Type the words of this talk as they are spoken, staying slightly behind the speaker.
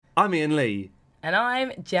I'm Ian Lee. And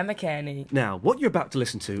I'm Gemma Kearney. Now, what you're about to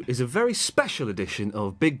listen to is a very special edition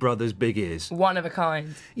of Big Brother's Big Ears. One of a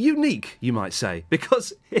kind. Unique, you might say,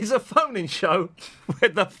 because it's a phone-in show where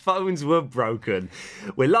the phones were broken.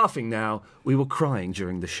 We're laughing now. We were crying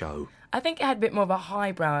during the show. I think it had a bit more of a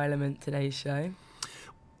highbrow element, today's show.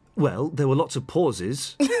 Well, there were lots of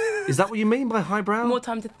pauses. Is that what you mean by highbrow? More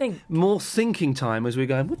time to think. More thinking time as we're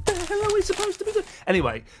going, what the hell are we supposed to be doing?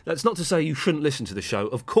 Anyway, that's not to say you shouldn't listen to the show.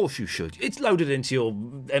 Of course you should. It's loaded into your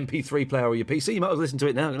MP3 player or your PC. You might as well listen to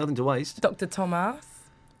it now. Got nothing to waste. Dr. Thomas,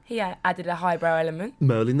 he added a highbrow element.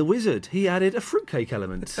 Merlin the Wizard, he added a fruitcake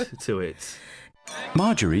element to it.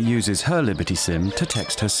 Marjorie uses her Liberty SIM to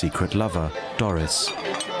text her secret lover, Doris.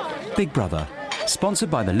 Big Brother,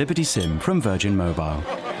 sponsored by the Liberty SIM from Virgin Mobile.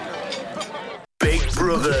 Big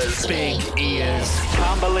Brothers Big Ears.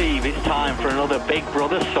 Can't believe it's time for another Big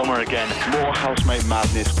Brother summer again. More housemate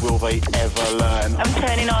madness will they ever learn? I'm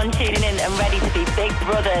turning on, tuning in and ready to be Big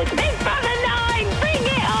Brothers. Big Brother 9, bring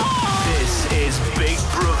it on! This is Big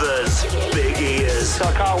Brothers Big Ears. So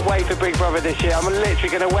I can't wait for Big Brother this year. I'm literally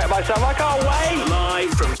going to wet myself. I can't wait. Live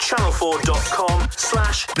from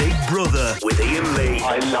channel4.com/Big Brother with Ian Lee.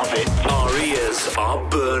 I love it. Our ears are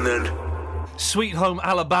burning. Sweet Home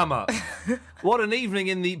Alabama. What an evening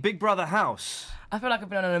in the Big Brother house. I feel like I've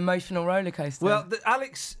been on an emotional roller coaster. Well,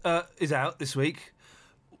 Alex is out this week.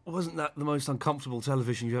 Wasn't that the most uncomfortable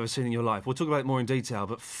television you've ever seen in your life? We'll talk about it more in detail,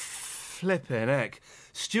 but flipping heck.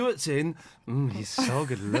 Stuart's in. He's so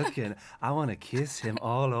good looking. I want to kiss him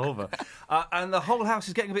all over. And the whole house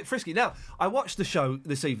is getting a bit frisky. Now, I watched the show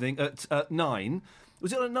this evening at 9.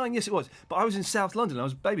 Was it on at 9? Yes, it was. But I was in South London. I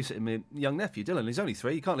was babysitting my young nephew, Dylan. He's only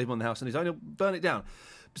 3. He can't leave him on the house on his own. He'll burn it down.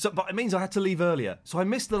 But it means I had to leave earlier. So I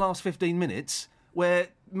missed the last 15 minutes where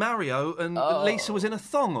Mario and Lisa was in a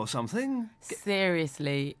thong or something.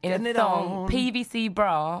 Seriously. In Getting a it thong, on. PVC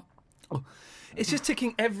bra. Oh, it's just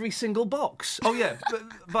ticking every single box. Oh, yeah.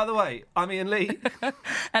 By the way, I'm Ian Lee.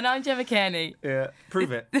 And I'm Gemma Kearney. Yeah,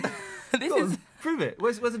 prove it. This is... Prove it.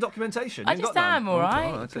 Where's the documentation? I You just got none? am, all right?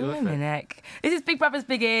 I'll tell you what, Blimey. This is Big Brother's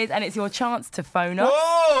Big Ears, and it's your chance to phone us.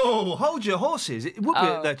 Whoa! Hold your horses. It would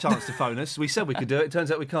be their chance to phone us. We said we could do it. Turns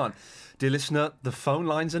out we can't. Dear listener, the phone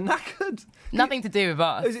lines are knackered. Nothing to do with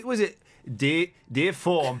us. Was it? Dear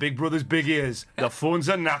 4 on Big Brother's Big Ears, the phones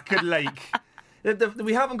are knackered like.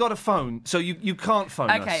 We haven't got a phone, so you can't phone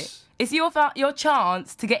us. Okay, it's your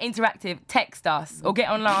chance to get interactive. Text us or get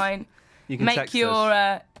online. You can make text your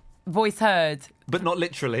us. voice heard. But not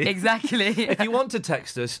literally. Exactly. If you want to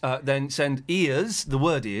text us, then send ears, the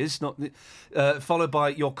word ears, followed by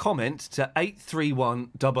your comment to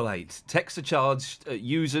 83188. Text to charge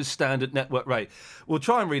users standard network rate. We'll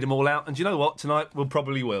try and read them all out, and do you know what? Tonight we'll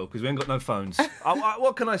probably will, because we ain't got no phones.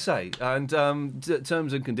 What can I say? And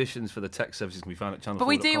terms and conditions for the text services can be found at channel4.com. But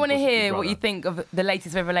we do want to hear what you think of the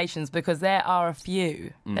latest revelations, because there are a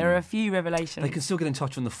few. There are a few revelations. They can still get in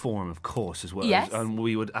touch on the forum, of course, as well. Yes. And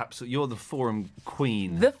we would absolutely... You're the forum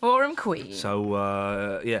queen. The forum queen.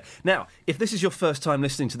 So, yeah. Now, if this is your first time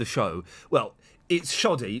listening to the show, well, it's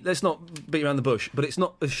shoddy. Let's not beat around the bush, but it's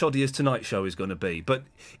not as shoddy as tonight's show is going to be. But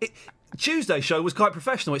Tuesday's show was quite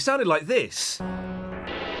professional. It sounded like this.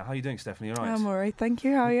 How are you doing, Stephanie? All right? I'm all right, thank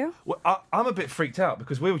you. How are you? Well, I'm a bit freaked out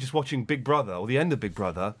because we were just watching Big Brother, or the end of Big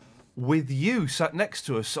Brother, with you sat next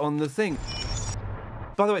to us on the thing.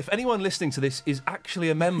 By the way, if anyone listening to this is actually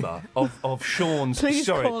a member of Sean's, Please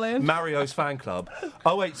call in. Mario's fan club,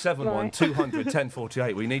 0871 200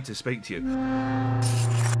 1048, we need to speak to you.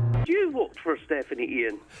 You vote for Stephanie,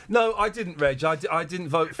 Ian? No, I didn't, Reg. I didn't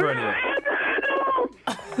vote for anyone.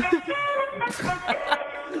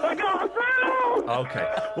 I got a Okay.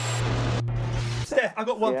 Steph, I've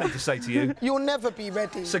got one thing to say to you. You'll never be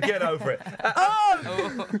ready. So get over it.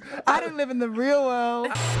 I don't live in the real world.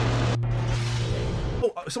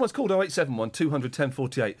 Oh, someone's called 0871 200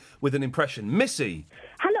 1048 with an impression. Missy.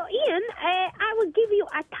 Hello, Ian. I will give you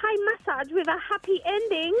a Thai massage with a happy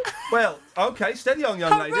ending. Well, okay, steady on,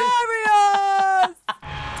 young lady. Hilarious!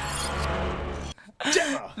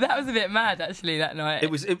 Gemma. That was a bit mad, actually, that night. It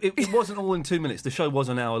wasn't all in 2 minutes. The show was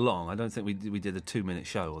an hour long. I don't think we did a 2-minute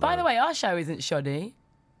show. By the way, our show isn't shoddy.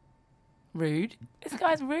 Rude. This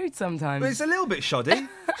guy's rude sometimes. It's a little bit shoddy.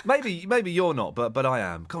 Maybe you're not, but I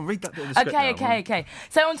am. Come on, read that bit of the script now. Okay.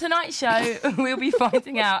 So on tonight's show, we'll be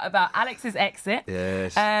finding out about Alex's exit.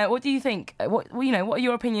 Yes. What do you think? What are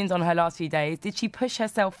your opinions on her last few days? Did she push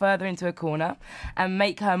herself further into a corner and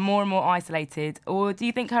make her more and more isolated, or do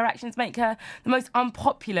you think her actions make her the most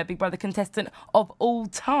unpopular Big Brother contestant of all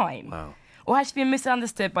time? Wow. Or has she been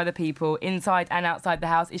misunderstood by the people inside and outside the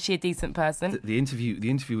house? Is she a decent person? The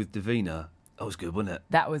interview with Davina, That was good, wasn't it?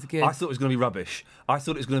 That was good. I thought it was going to be rubbish. I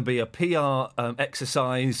thought it was going to be a PR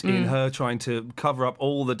exercise in her trying to cover up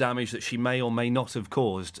all the damage that she may or may not have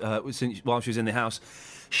caused while she was in the house.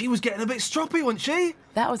 She was getting a bit stroppy, wasn't she?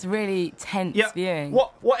 That was really tense viewing.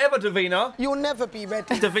 Whatever, Davina. You'll never be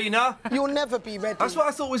ready. Davina. You'll never be ready. That's what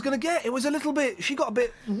I thought it was going to get. It was a little bit... She got a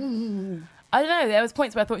bit... I don't know, there was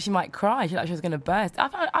points where I thought she might cry. She was going to burst.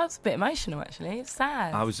 I was a bit emotional, actually. It's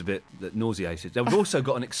sad. I was a bit nauseated. We've also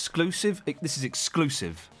got an exclusive... This is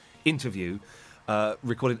exclusive interview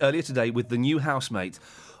recorded earlier today with the new housemate.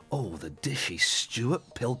 Oh, the dishy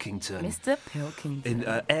Stuart Pilkington. Mr.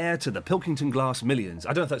 Pilkington. Heir to the Pilkington Glass millions. I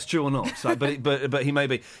don't know if that's true or not, but he may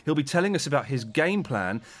be. He'll be telling us about his game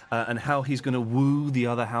plan and how he's going to woo the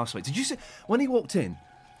other housemates. Did you see... When he walked in...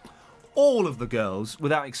 All of the girls,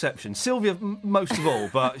 without exception, Sylvia most of all,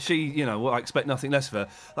 but she, I expect nothing less of her.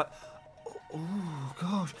 Like, oh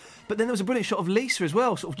gosh! But then there was a brilliant shot of Lisa as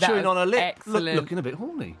well, sort of chewing on her lip, looking a bit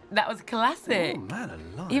horny. That was classic. Oh man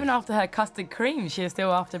alive! Even after her custard cream, she was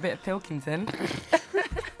still after a bit of Pilkington.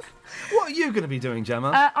 What are you going to be doing,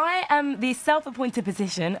 Gemma? I am the self-appointed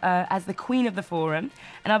position as the queen of the forum,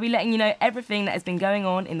 and I'll be letting you know everything that has been going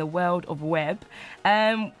on in the world of web.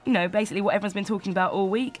 Basically what everyone's been talking about all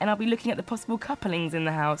week, and I'll be looking at the possible couplings in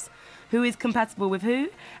the house. Who is compatible with who,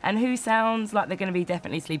 and who sounds like they're going to be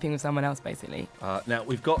definitely sleeping with someone else, basically. Now,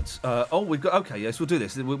 we've got... Okay, yes, we'll do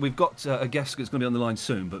this. We've got a guest that's going to be on the line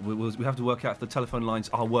soon, but we have to work out if the telephone lines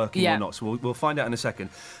are working or not, so we'll find out in a second.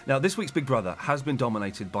 Now, this week's Big Brother has been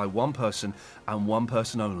dominated by one person and one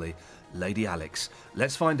person only, Lady Alex.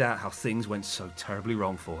 Let's find out how things went so terribly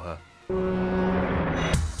wrong for her.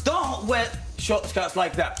 Don't wear short skirts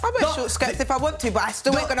like that. I wear short skirts if I want to, but I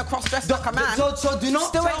still ain't gonna cross-dress like a man. So do not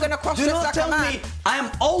still ain't gonna cross-dress like a man. tell me I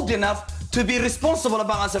am old enough to be responsible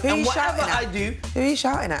about myself. Who and you whatever shouting I at? do... Who are you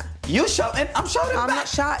shouting at? You shouting? I'm shouting I'm back. not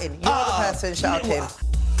shouting. You're the person shouting.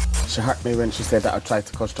 She hurt me when she said that I'd try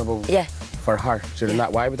to cause trouble for her during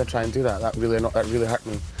that. Why would I try and do that? That really hurt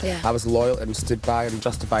me. Yeah. I was loyal and stood by and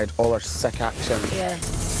justified all her sick actions. Yeah.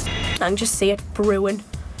 I can just see it brewing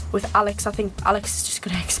with Alex. I think Alex is just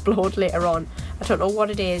going to explode later on. I don't know what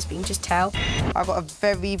it is, but you can just tell. I've got a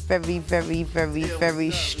very, very, very, very,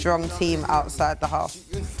 very strong team outside the house.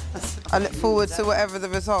 I look forward to whatever the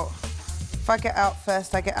result. If I get out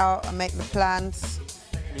first, I get out and make the plans.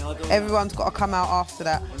 Everyone's got to come out after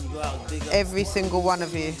that. Every single one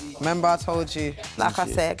of you. Remember I told you. Like I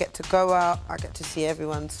say, I get to go out, I get to see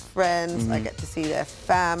everyone's friends, I get to see their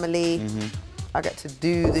family. I get to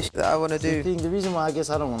do the shit that I want to do. The reason why I guess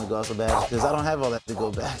I don't want to go out so bad is because I don't have all that to go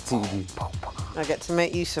back to. I get to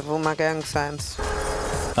make use of all my gang signs.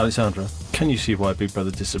 Alexandra, can you see why Big Brother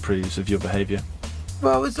disapproves of your behaviour?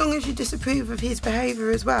 Well, as long as you disapprove of his behaviour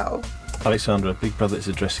as well. Alexandra, Big Brother is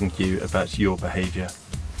addressing you about your behaviour.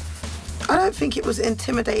 I don't think it was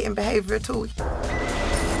intimidating behaviour at all.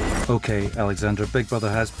 OK, Alexandra, Big Brother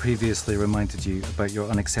has previously reminded you about your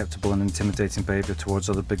unacceptable and intimidating behaviour towards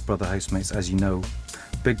other Big Brother housemates, as you know.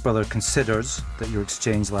 Big Brother considers that your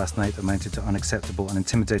exchange last night amounted to unacceptable and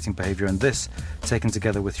intimidating behaviour, and this, taken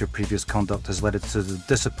together with your previous conduct, has led it to the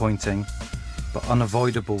disappointing but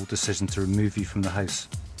unavoidable decision to remove you from the house.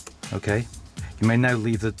 OK? You may now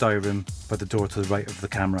leave the diary room by the door to the right of the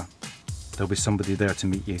camera. There'll be somebody there to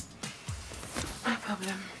meet you. No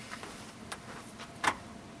problem.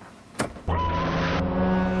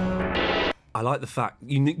 I like the fact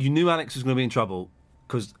you knew Alex was going to be in trouble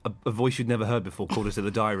because a voice you'd never heard before called us to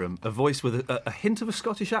the diary room. A voice with a hint of a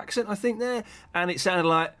Scottish accent, I think, there. And it sounded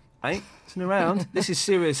like, ain't around. This is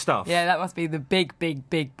serious stuff. Yeah, that must be the big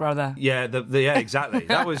brother. Yeah, yeah, exactly.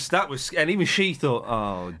 That was, and even she thought,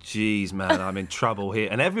 oh, geez, man, I'm in trouble here.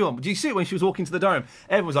 And everyone, do you see it when she was walking to the diary room?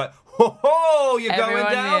 Everyone was like, ho ho, you're Everyone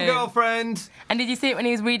going down, knew. girlfriend. And did you see it when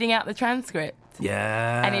he was reading out the transcript?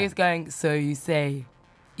 Yeah. And he was going, so you say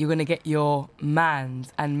you're going to get your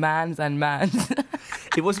mans and mans and mans.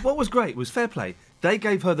 What was great was fair play. They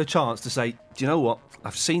gave her the chance to say, do you know what?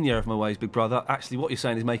 I've seen the error of my ways, Big Brother. Actually, what you're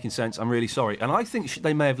saying is making sense. I'm really sorry. And I think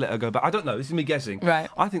they may have let her go back. I don't know. This is me guessing. Right.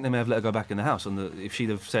 I think they may have let her go back in the house if she'd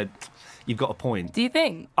have said, you've got a point. Do you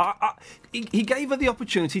think? He gave her the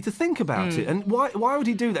opportunity to think about it. And why would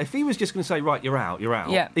he do that? If he was just going to say, right, you're out,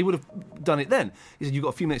 Yeah. he would have done it then. He said, you've got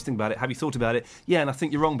a few minutes to think about it. Have you thought about it? Yeah, and I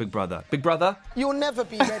think you're wrong, Big Brother. Big Brother? You'll never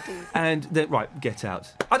be ready. And then, right, get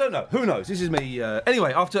out. I don't know. Who knows? This is me.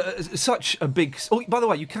 Anyway, after such a big... Oh, by the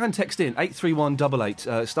way, you can text in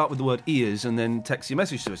 83188. Start with the word ears and then text your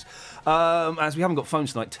message to us. As we haven't got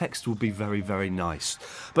phones tonight, text will be very, very nice.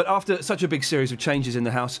 But after such a big series of changes in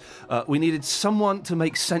the house, we needed someone to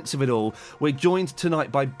make sense of it all. We're joined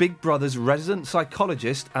tonight by Big Brother's resident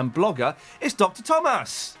psychologist and blogger. It's Dr.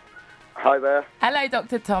 Thomas. Hi there. Hello,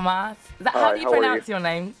 Dr. Thomas. How Hi, do you how are pronounce you? your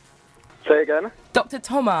name? Say again? Dr.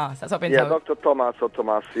 Thomas. That's what I've been Yeah, told. Dr. Thomas or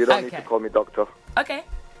Thomas. You don't need to call me doctor. Okay.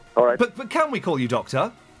 All right. But can we call you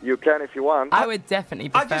doctor? You can if you want. I would definitely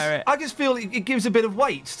prefer it. I just feel it gives a bit of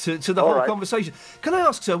weight to the All whole right. conversation. Can I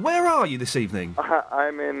ask, sir, where are you this evening?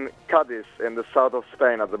 I'm in Cadiz in the south of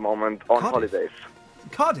Spain at the moment on holidays.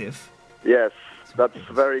 Cardiff? Yes, that's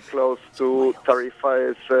very close to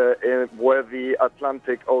Tarifas, where the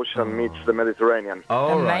Atlantic Ocean meets the Mediterranean.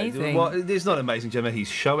 All right. Well, it's not amazing, Gemma. He's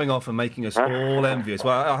showing off and making us all envious.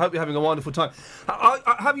 Well, I hope you're having a wonderful time.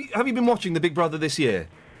 Have you been watching The Big Brother this year?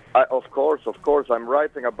 Of course. I'm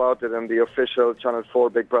writing about it in the official Channel 4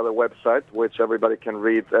 Big Brother website, which everybody can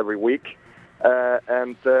read every week.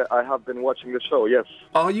 And I have been watching the show, yes.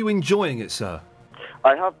 Are you enjoying it, sir?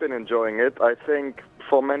 I have been enjoying it. I think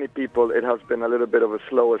for many people it has been a little bit of a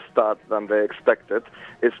slower start than they expected.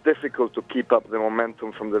 It's difficult to keep up the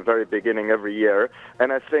momentum from the very beginning every year.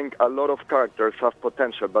 And I think a lot of characters have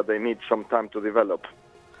potential, but they need some time to develop.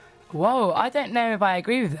 Whoa, I don't know if I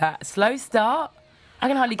agree with that. Slow start? I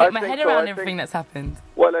can hardly get my head around everything that's happened.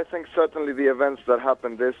 Well, I think certainly the events that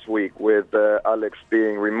happened this week with Alex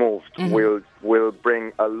being removed will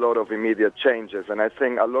bring a lot of immediate changes. And I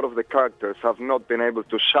think a lot of the characters have not been able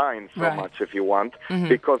to shine so much, if you want,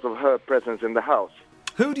 because of her presence in the house.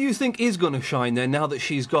 Who do you think is going to shine then now that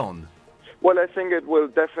she's gone? Well, I think it will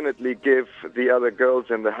definitely give the other girls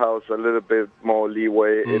in the house a little bit more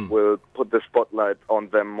leeway. It will put the spotlight on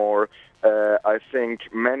them more. I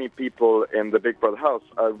think many people in the Big Brother house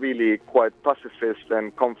are really quite pacifist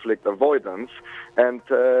and conflict avoidance, and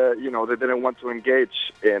they didn't want to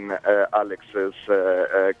engage in Alex's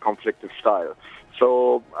conflictive style.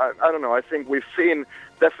 So I don't know. I think we've seen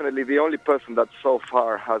definitely the only person that so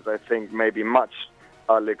far has, I think, maybe matched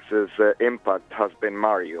Alex's impact has been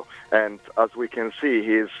Mario, and as we can see,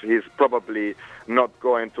 he's probably not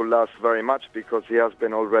going to last very much because he has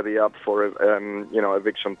been already up for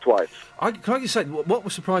eviction twice. Can I just say,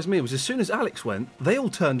 what surprised me was as soon as Alex went, they all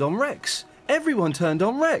turned on Rex. Everyone turned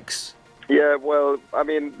on Rex. Yeah, well, I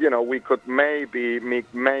mean, we could one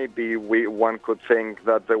could think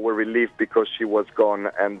that they were relieved because she was gone,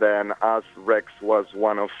 and then as Rex was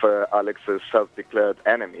one of Alex's self-declared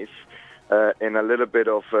enemies, in a little bit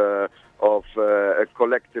of a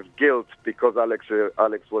collective guilt because Alex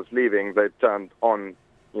was leaving, they turned on,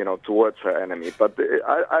 towards her enemy. But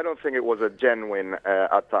I don't think it was a genuine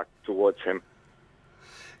attack towards him.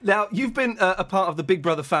 Now, you've been a part of the Big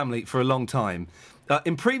Brother family for a long time.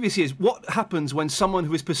 In previous years, what happens when someone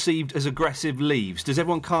who is perceived as aggressive leaves? Does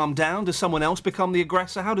everyone calm down? Does someone else become the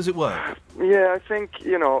aggressor? How does it work? Yeah, I think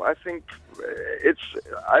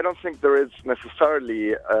I don't think there is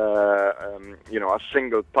necessarily, a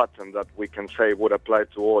single pattern that we can say would apply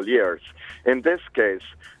to all years. In this case,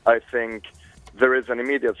 I think there is an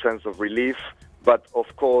immediate sense of relief, but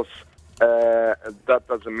of course, that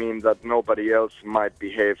doesn't mean that nobody else might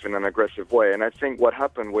behave in an aggressive way. And I think what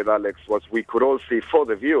happened with Alex was we could all see, for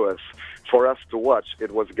the viewers, for us to watch,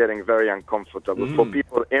 it was getting very uncomfortable. For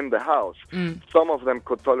people in the house, some of them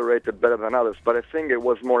could tolerate it better than others, but I think it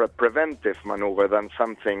was more a preventive maneuver than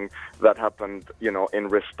something that happened, in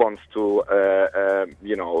response to,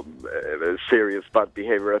 serious bad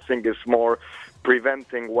behavior. I think it's more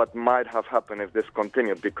preventing what might have happened if this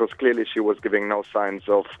continued, because clearly she was giving no signs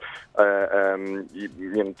of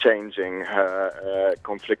changing her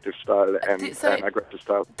conflictive style and aggressive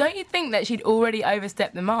style. Don't you think that she'd already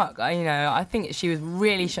overstepped the mark? I think she was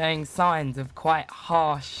really showing signs of quite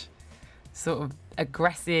harsh, sort of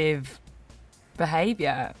aggressive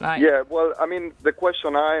behaviour. Yeah, well, I mean, the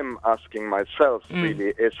question I'm asking myself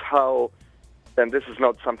really is how. And this is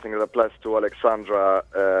not something that applies to Alexandra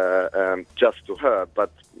just to her, but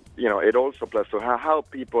it also applies to her, how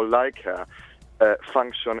people like her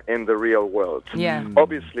function in the real world. Yeah.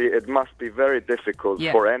 Obviously, it must be very difficult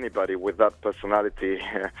for anybody with that personality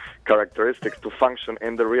characteristics to function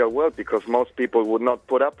in the real world, because most people would not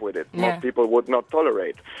put up with it. Most people would not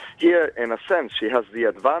tolerate. Here, in a sense, she has the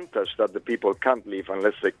advantage that the people can't leave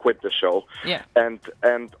unless they quit the show. Yeah.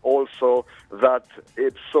 And also that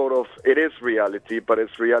it is reality, but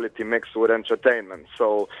it's reality mixed with entertainment.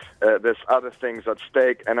 So there's other things at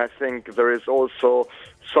stake, and I think there is also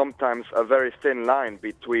sometimes a very thin line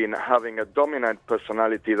between having a dominant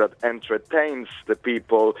personality that entertains the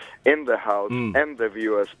people in the house and the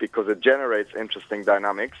viewers because it generates interesting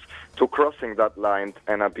dynamics, to crossing that line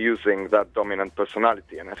and abusing that dominant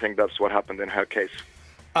personality. And I think that's what happened in her case.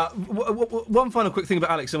 One final quick thing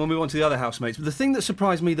about Alex, and we'll move on to the other housemates. But the thing that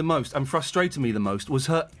surprised me the most and frustrated me the most was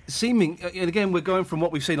her seeming, and again, we're going from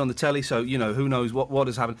what we've seen on the telly, so, who knows what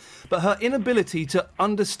has happened, but her inability to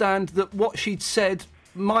understand that what she'd said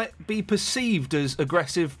might be perceived as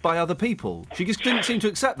aggressive by other people. She just didn't seem to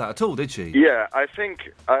accept that at all, did she? Yeah, I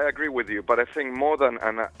think I agree with you, but I think more than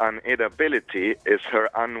an inability is her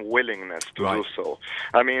unwillingness to do so.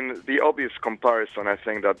 I mean, the obvious comparison I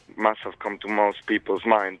think that must have come to most people's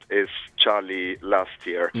mind is Charlie last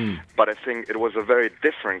year, but I think it was a very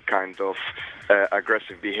different kind of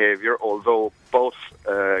aggressive behavior, although both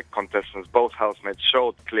contestants, both housemates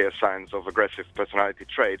showed clear signs of aggressive personality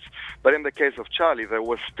traits. But in the case of Charlie, there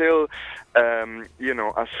was still, an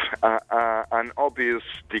obvious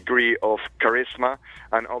degree of charisma,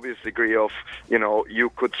 an obvious degree of, you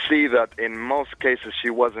could see that in most cases she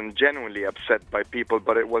wasn't genuinely upset by people,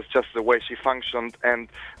 but it was just the way she functioned, and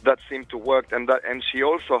that seemed to work. And she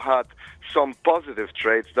also had some positive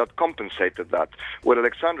traits that compensated that. With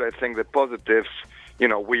Alexandra, I think the positives,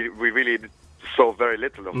 we really saw very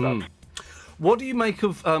little of that. What do you make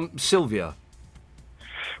of Sylvia?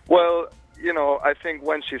 Well, I think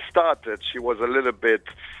when she started, she was a little bit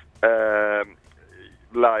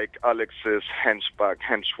like Alex's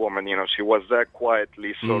henchwoman. She was there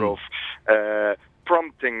quietly, sort of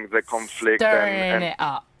prompting the conflict.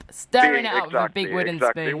 Stirring it up with a big wooden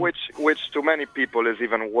spoon. Which to many people is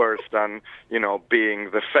even worse than, being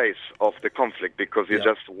the face of the conflict, because you're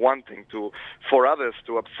just wanting for others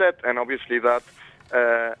to upset, and obviously that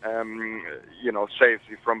saves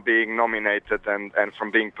you from being nominated and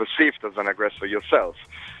from being perceived as an aggressor yourself.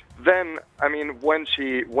 Then, I mean, when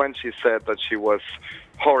she said that she was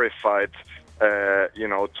horrified,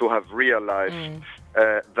 to have realized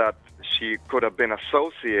that she could have been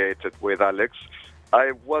associated with Alex,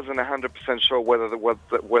 I wasn't 100% sure whether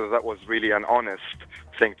that was really an honest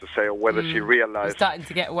thing to say, or whether she realized... You're starting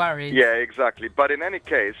to get worried. Yeah, exactly. But in any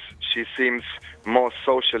case, she seems more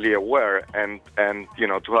socially aware and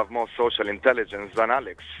to have more social intelligence than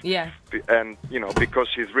Alex. Yeah. And, because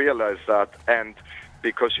she's realized that, and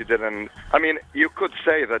because she didn't... I mean, you could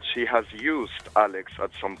say that she has used Alex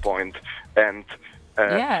at some point, and...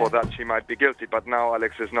 For that she might be guilty, but now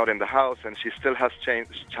Alex is not in the house, and she still has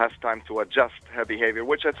time to adjust her behaviour,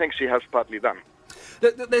 which I think she has partly done.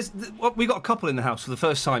 We got a couple in the house for the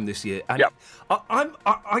first time this year, and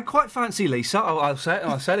I quite fancy Lisa. I'll say it,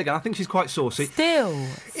 and I'll say it again. I think she's quite saucy. Still,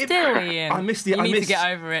 Ian. I missed the. You need to get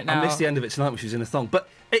over it now. I missed the end of it tonight when she was in a thong, but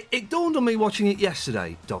it dawned on me watching it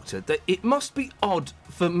yesterday, Doctor, that it must be odd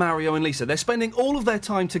for Mario and Lisa. They're spending all of their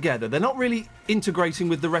time together. They're not really integrating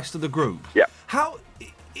with the rest of the group. Yeah. How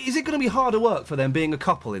is it going to be harder work for them being a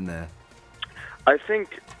couple in there? I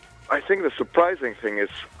think the surprising thing is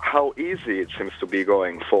how easy it seems to be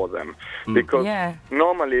going for them. Because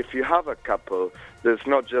normally if you have a couple, there's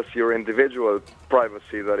not just your individual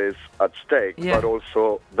privacy that is at stake, but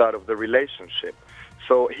also that of the relationship.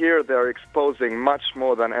 So here they're exposing much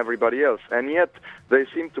more than everybody else, and yet they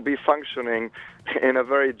seem to be functioning in a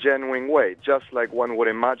very genuine way, just like one would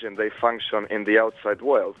imagine they function in the outside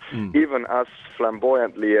world, even as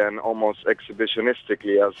flamboyantly and almost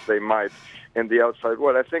exhibitionistically as they might in the outside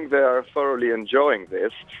world. I think they are thoroughly enjoying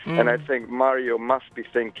this, and I think Mario must be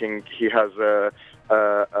thinking he has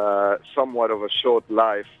somewhat of a short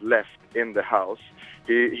life left in the house.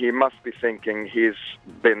 He must be thinking he's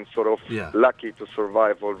been sort of lucky to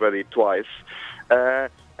survive already twice.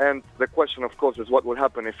 And the question, of course, is what will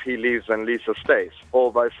happen if he leaves and Lisa stays,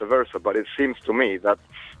 or vice versa. But it seems to me that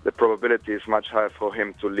the probability is much higher for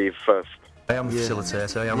him to leave first. I am a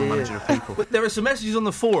facilitator. I am a manager of people. But there are some messages on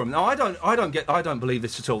the forum. Now, I don't believe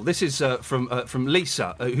this at all. This is from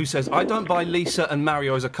Lisa, who says, "I don't buy Lisa and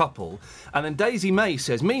Mario as a couple." And then Daisy May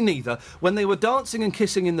says, "Me neither. When they were dancing and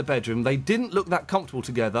kissing in the bedroom, they didn't look that comfortable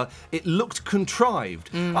together. It looked contrived."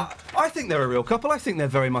 I think they're a real couple. I think they're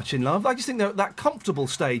very much in love. I just think they're at that comfortable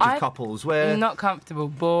stage of couples where... Not comfortable,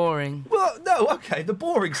 boring. Well, no, OK, the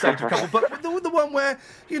boring stage of couple, but the one where,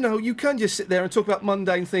 you can just sit there and talk about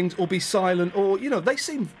mundane things or be silent, or, they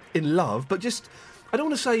seem in love, but just... I don't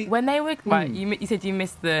want to say... When they were... Right, you said you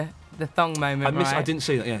missed the thong moment, right? I didn't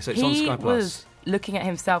see that, so it's on Sky Plus. He was looking at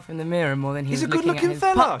himself in the mirror more than he was looking at his... He's a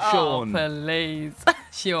good-looking fella, Sean. Oh, please.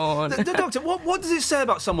 Sean. The Doctor, what does it say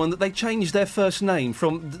about someone that they changed their first name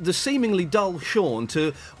from the seemingly dull Sean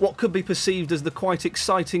to what could be perceived as the quite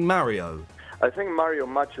exciting Mario? I think Mario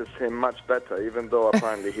matches him much better, even though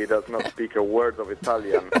apparently he does not speak a word of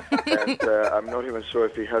Italian, and I'm not even sure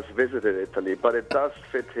if he has visited Italy, but it does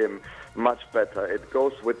fit him much better. It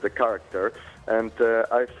goes with the character, and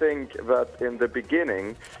I think that in the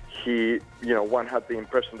beginning, one had the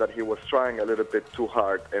impression that he was trying a little bit too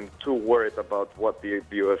hard and too worried about what the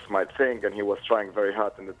viewers might think, and he was trying very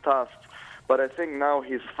hard in the tasks. But I think now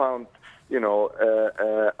he's found,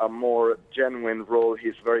 a more genuine role.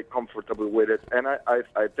 He's very comfortable with it, and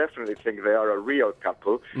I definitely think they are a real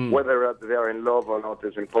couple. Whether they are in love or not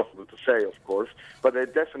is impossible to say, of course, but they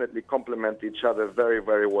definitely complement each other very,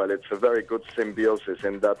 very well. It's a very good symbiosis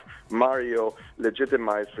in that Mario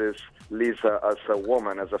legitimizes Lisa as a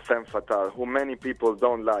woman, as a femme fatale, who many people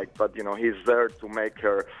don't like, but, he's there to make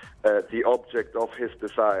her the object of his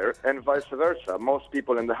desire, and vice versa. Most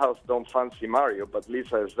people in the house don't fancy Mario, but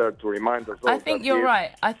Lisa is there to remind us all. I think you're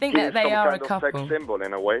right. I think that they are a couple. Sex symbol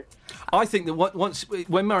in a way. I think that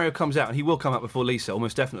when Mario comes out, and he will come out before Lisa,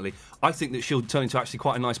 almost definitely, I think that she'll turn into actually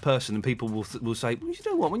quite a nice person, and people will say, well, you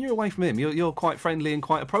know what, when you're away from him, you're quite friendly and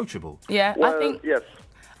quite approachable. Yeah, well, I think... Yes.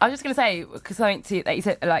 I was just going to say, because something that you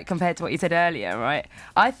said, like, compared to what you said earlier, right?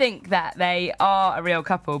 I think that they are a real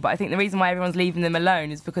couple, but I think the reason why everyone's leaving them alone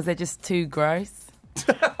is because they're just too gross.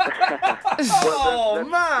 Let's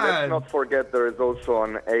not forget there is also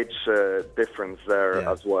an age difference there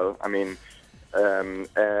as well. I mean,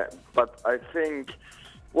 but I think...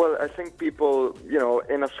 Well, I think people,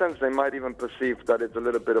 in a sense, they might even perceive that it's a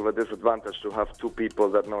little bit of a disadvantage to have two people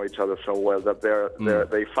that know each other so well, that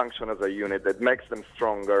they function as a unit. It makes them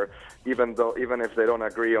stronger, even if they don't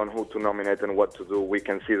agree on who to nominate and what to do, we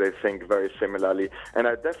can see they think very similarly. And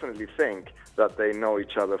I definitely think that they know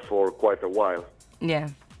each other for quite a while.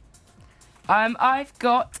 Yeah. I've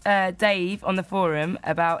got Dave on the forum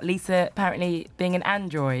about Lisa apparently being an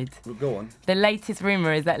android. Well, go on. The latest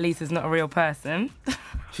rumour is that Lisa's not a real person.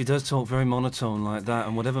 She does talk very monotone like that,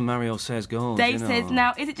 and whatever Mario says goes. Dave says,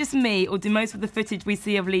 now, is it just me, or do most of the footage we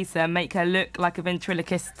see of Lisa make her look like a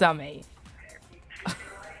ventriloquist dummy?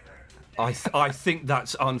 I think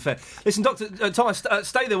that's unfair. Listen, Dr. Thomas,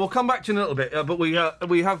 stay there. We'll come back to you in a little bit. But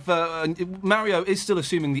we have Mario is still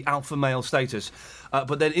assuming the alpha male status,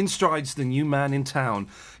 but then in strides the new man in town.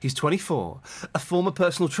 He's 24, a former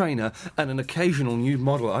personal trainer, and an occasional nude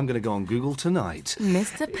model. I'm going to go on Google tonight.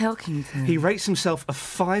 Mr. Pilkington. He rates himself a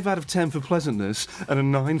 5 out of 10 for pleasantness and a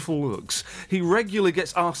 9 for looks. He regularly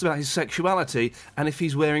gets asked about his sexuality and if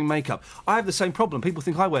he's wearing makeup. I have the same problem. People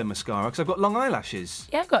think I wear mascara because I've got long eyelashes.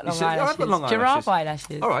 Yeah, I've got long eyelashes. I've got long Giraffe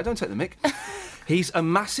eyelashes. All right, don't take the mick. He's a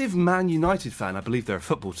massive Man United fan. I believe they're a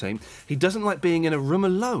football team. He doesn't like being in a room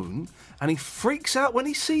alone, and he freaks out when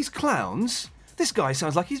he sees clowns. This guy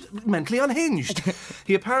sounds like he's mentally unhinged.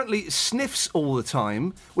 He apparently sniffs all the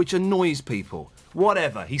time, which annoys people.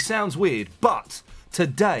 Whatever, he sounds weird. But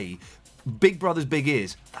today, Big Brother's Big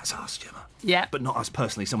Ears, that's us, Gemma. Yeah. But not us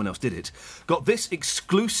personally, someone else did it. Got this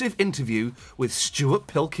exclusive interview with Stuart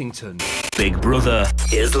Pilkington. Big Brother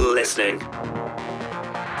is listening.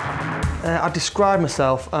 I describe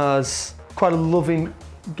myself as quite a loving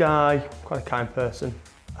guy, quite a kind person,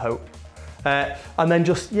 I hope. And then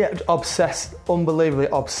just, obsessed, unbelievably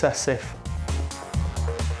obsessive.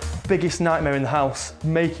 Biggest nightmare in the house,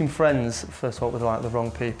 making friends, first of all, with the wrong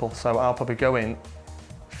people. So I'll probably go in,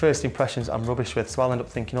 first impressions I'm rubbish with, so I'll end up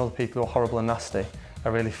thinking all the people who are horrible and nasty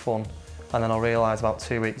are really fun. And then I'll realise about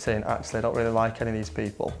 2 weeks in, actually, I don't really like any of these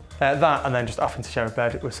people. That, and then just having to share a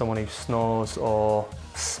bed with someone who snores or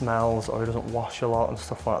smells or who doesn't wash a lot and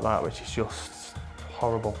stuff like that, which is just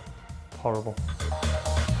horrible, horrible.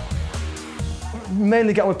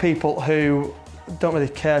 Mainly get with people who don't really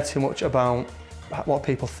care too much about what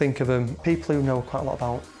people think of them. People who know quite a lot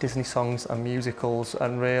about Disney songs and musicals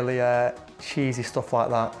and really cheesy stuff like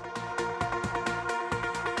that.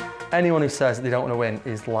 Anyone who says that they don't want to win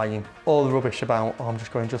is lying. All the rubbish about, I'm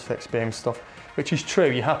just going just for experience stuff, which is true,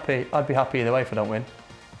 you're happy. I'd be happy either way if I don't win,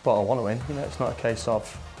 but I want to win. It's not a case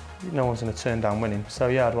of no one's going to turn down winning. So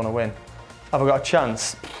yeah, I'd want to win. Have I got a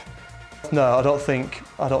chance? No, I don't think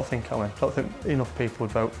I win. I don't think enough people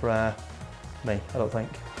would vote for me, I don't think.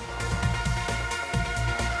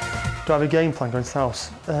 Do I have a game plan going to the house?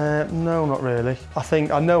 No, not really. I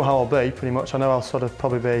think I know how I'll be, pretty much. I know I'll sort of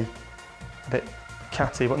probably be a bit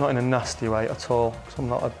catty, but not in a nasty way at all, because I'm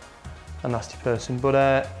not a nasty person.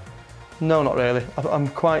 But no, not really. I'm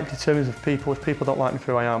quite determined with people. If people don't like me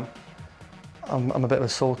for who I am, I'm a bit of a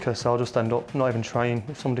sulker, so I'll just end up not even trying.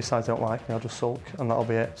 If somebody decides they don't like me, I'll just sulk, and that'll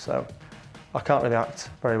be it. So I can't really act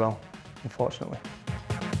very well, unfortunately.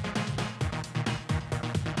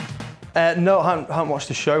 No, I haven't watched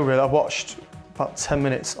the show really. I've watched about 10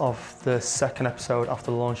 minutes of the second episode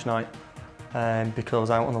after the launch night. because I was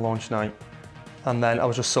out on the launch night. And then I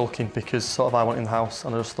was just sulking because sort of I went in the house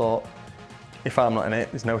and I just thought, if I'm not in it,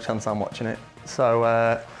 there's no chance I'm watching it. So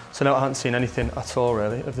no, I hadn't seen anything at all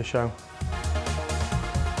really of the show.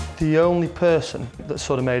 The only person that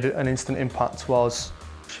sort of made an instant impact was,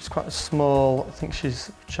 she's quite a small, I think she's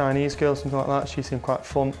a Chinese girl, something like that. She seemed quite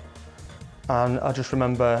fun. And I just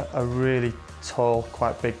remember a really tall,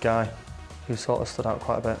 quite big guy who sort of stood out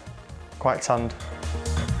quite a bit, quite tanned.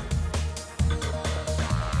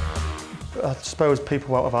 I suppose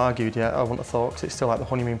people won't have argued yet, I wouldn't have thought, because it's still like the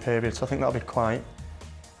honeymoon period, so I think that'll be quite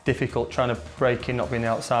difficult trying to break in, not being the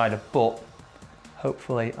outsider, but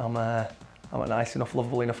hopefully I'm a nice enough,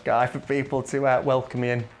 lovable enough guy for people to welcome me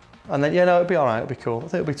in. And then, it'll be all right, it'll be cool. I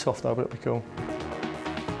think it'll be tough though, but it'll be cool.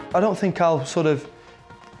 I don't think I'll sort of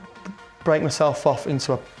break myself off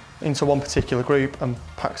into one particular group and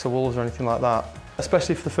packs of wolves or anything like that.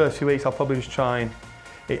 Especially for the first few weeks, I'll probably just try and...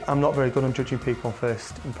 I'm not very good on judging people on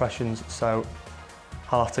first impressions, so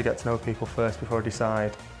I'll have to get to know people first before I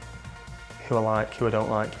decide who I like, who I don't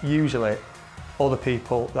like. Usually, all the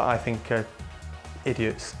people that I think are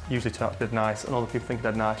idiots usually turn out to be dead nice, and all the people think are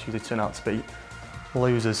dead nice usually turn out to be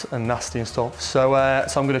losers and nasty and stuff. So I'm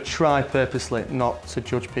going to try purposely not to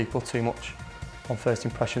judge people too much on first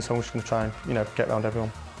impressions, so I'm just going to try and, get around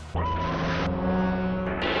everyone.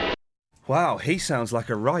 Wow, he sounds like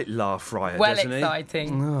a right laugh riot, well, doesn't he?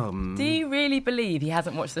 Exciting. Do you really believe he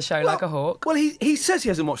hasn't watched the show like a hawk? Well, he says he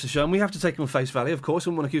hasn't watched the show, and we have to take him on face value, of course. I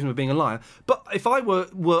wouldn't want to accuse him of being a liar. But if I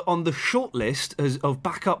were on the short list of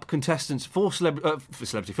backup contestants for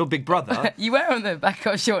Big Brother... You were on the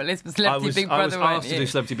backup short list for Celebrity Big Brother, I was asked to do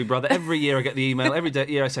Celebrity Big Brother. Every year I get the email. Every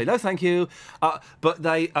year I say, no, thank you. But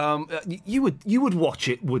they... you would watch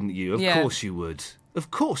it, wouldn't you? Of course you would. Of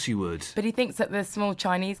course you would. But he thinks that the small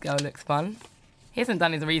Chinese girl looks fun. He hasn't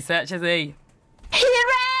done his research, has he? Hilarious!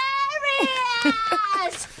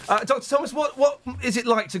 Dr. Thomas, what is it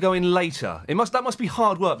like to go in later? That must be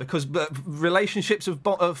hard work because relationships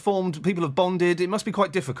have formed, people have bonded. It must be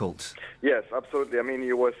quite difficult. Yes, absolutely. I mean,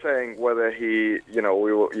 you were saying whether he,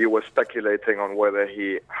 you were speculating on whether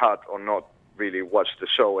he had or not really watched the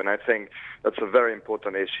show, and I think that's a very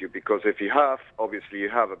important issue because if you have, obviously you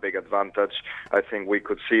have a big advantage. I think we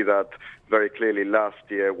could see that very clearly last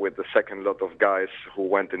year with the second lot of guys who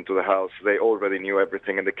went into the house. They already knew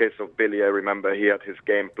everything. In the case of Billy, I remember he had his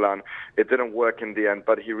game plan. It didn't work in the end,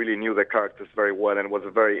 but he really knew the characters very well and was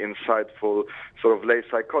a very insightful sort of lay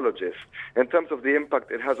psychologist. In terms of the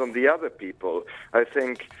impact it has on the other people, I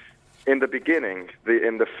think in the beginning,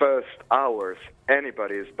 in the first hours,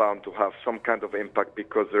 anybody is bound to have some kind of impact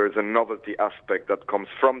because there is a novelty aspect that comes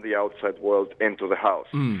from the outside world into the house.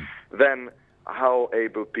 Then how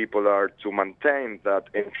able people are to maintain that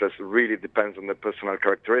interest really depends on the personal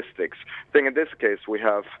characteristics. I think in this case we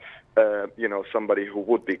have somebody who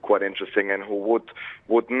would be quite interesting and who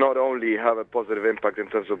would not only have a positive impact in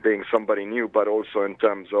terms of being somebody new, but also in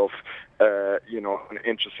terms of an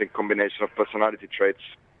interesting combination of personality traits.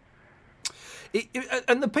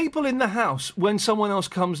 And the people in the house, when someone else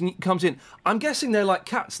comes in, I'm guessing they're like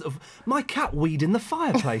cats. My cat weed in the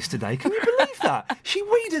fireplace today. Can you believe that? She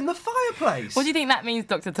weed in the fireplace. What do you think that means,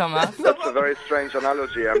 Dr. Thomas? That's a very strange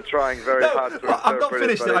analogy. I'm trying very hard to interpret I'm not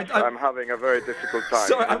finished it, but I'm having a very difficult time.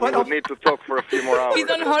 Sorry, we would need to talk for a few more hours. He's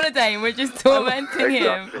on holiday and we're just tormenting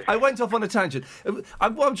him. I went off on a tangent.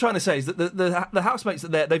 What I'm trying to say is that the housemates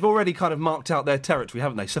they've already kind of marked out their territory,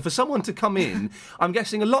 haven't they? So for someone to come in, I'm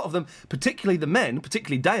guessing a lot of them, particularly the men,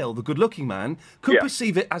 particularly Dale, the good-looking man, could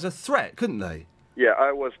perceive it as a threat, couldn't they? Yeah,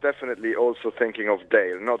 I was definitely also thinking of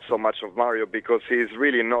Dale, not so much of Mario, because he's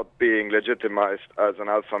really not being legitimized as an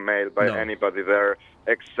alpha male by anybody there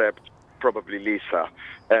except probably Lisa.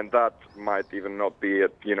 And that might even not be,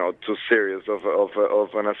 too serious of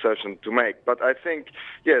an assertion to make. But I think,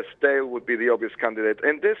 yes, Dale would be the obvious candidate.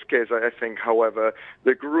 In this case, I think, however,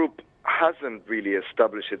 the group hasn't really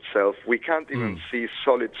established itself. We can't even see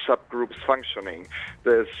solid subgroups functioning.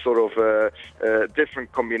 There's sort of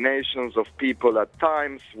different combinations of people at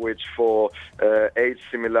times, which for age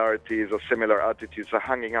similarities or similar attitudes are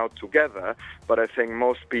hanging out together. But I think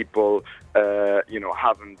most people,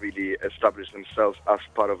 haven't really established themselves as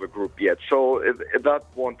part of a group yet. So in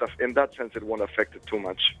that sense, it won't affect it too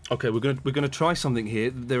much. Okay, we're going to try something here.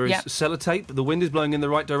 There is sellotape. The wind is blowing in the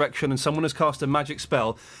right direction, and someone has cast a magic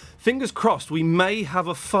spell. Fingers crossed, we may have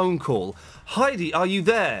a phone call. Heidi, are you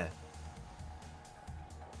there?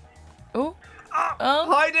 Oh.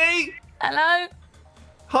 Heidi! Hello?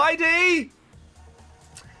 Heidi!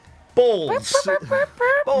 Balls.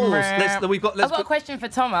 Balls. I've got a question for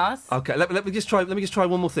Thomas. Okay, let me just try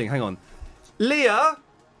one more thing. Hang on. Leah?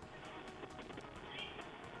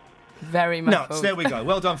 very muffled. No, there we go.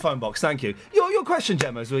 Well done, phone box. Thank you. Your question,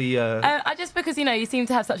 Gemma, as we... I just because, you seem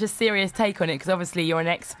to have such a serious take on it, because obviously you're an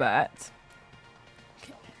expert.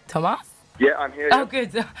 Thomas? Yeah, I'm here. Oh,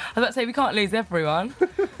 good. I was about to say, we can't lose everyone.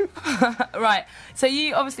 Right. So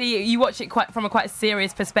you watch it from a quite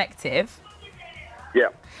serious perspective. Yeah.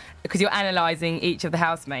 Because you're analysing each of the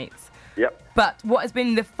housemates. Yep. But what has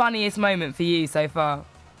been the funniest moment for you so far?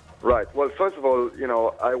 Right. Well, first of all,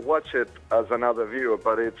 I watch it as another viewer,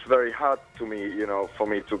 but it's very hard to me, for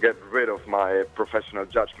me to get rid of my professional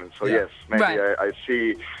judgment. So yes, maybe right. I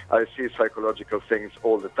see psychological things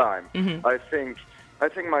all the time. Mm-hmm. I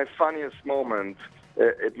think my funniest moment,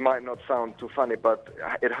 it might not sound too funny, but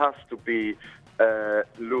it has to be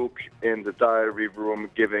Luke in the diary room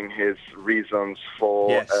giving his reasons for...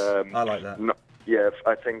 Yes, I like that. Yes,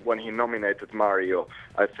 I think when he nominated Mario,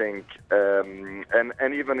 I think,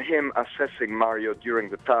 and even him assessing Mario during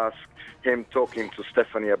the task, him talking to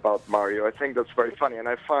Stephanie about Mario, I think that's very funny, and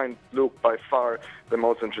I find Luke by far the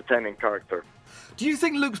most entertaining character. Do you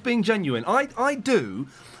think Luke's being genuine? I do,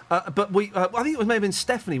 but I think it was maybe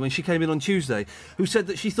Stephanie when she came in on Tuesday, who said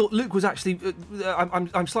that she thought Luke was actually,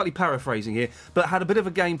 I'm slightly paraphrasing here, but had a bit of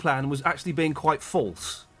a game plan and was actually being quite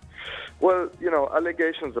false. Well,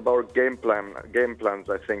 allegations about game plans,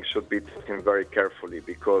 I think, should be taken very carefully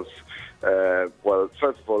because,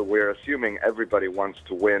 first of all, we're assuming everybody wants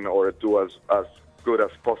to win or do as good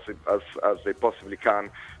as they possibly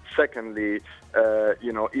can. Secondly,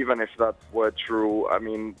 even if that were true, I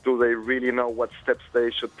mean, do they really know what steps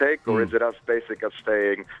they should take, or is it as basic as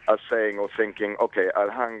saying or thinking, okay,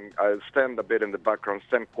 I'll stand a bit in the background,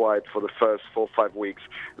 stand quiet for the first 4 or 5 weeks,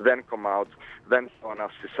 then come out, then on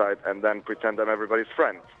us decide, and then pretend I'm everybody's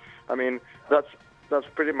friend. I mean, that's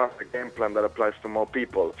pretty much the game plan that applies to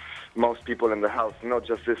most people in the house, not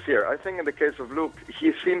just this year. I think in the case of Luke,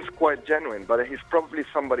 he seems quite genuine, but he's probably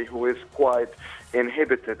somebody who is quite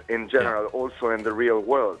inhibited in general, also in the real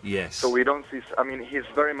world. Yes. So we don't see... I mean, he's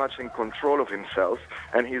very much in control of himself,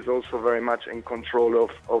 and he's also very much in control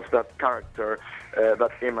of that character,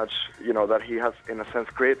 that image, that he has, in a sense,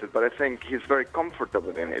 created. But I think he's very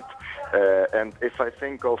comfortable in it. And if I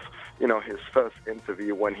think of, his first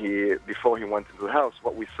interview before he went into the house,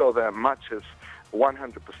 what we saw there matches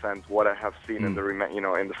 100% what I have seen in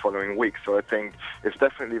the following weeks. So I think it's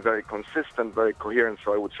definitely very consistent, very coherent.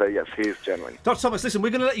 So I would say yes, he is genuine. Dr. Thomas, listen, we're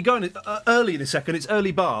going to let you go early in a second. It's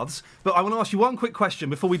early baths, but I want to ask you one quick question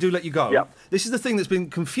before we do let you go. Yeah. This is the thing that's been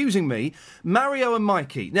confusing me: Mario and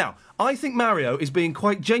Mikey. Now, I think Mario is being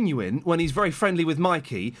quite genuine when he's very friendly with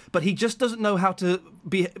Mikey, but he just doesn't know how to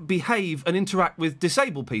behave and interact with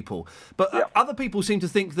disabled people. But other people seem to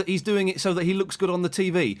think that he's doing it so that he looks good on the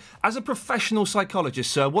TV. As a professional psychologist,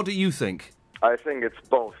 sir, what do you think? I think it's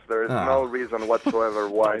both. There is no reason whatsoever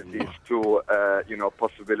why these two,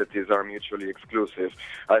 possibilities are mutually exclusive.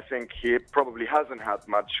 I think he probably hasn't had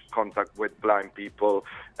much contact with blind people.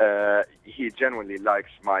 He genuinely likes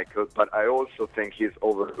Michael, but I also think he's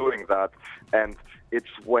overdoing that. And it's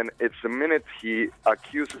the minute he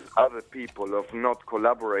accuses other people of not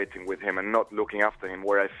collaborating with him and not looking after him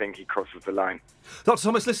where I think he crosses the line. Dr.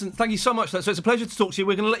 Thomas, listen, thank you so much. So it's a pleasure to talk to you.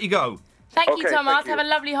 We're going to let you go. Thank you, Thomas. Have a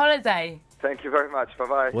lovely holiday. Thank you very much.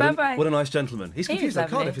 Bye-bye. Bye-bye. What a nice gentleman. He's confused.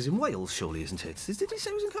 Lovely. Cardiff is in Wales, surely, isn't it? Did he say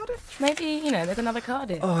he was in Cardiff? Maybe, there's another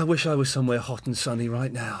Cardiff. Oh, I wish I was somewhere hot and sunny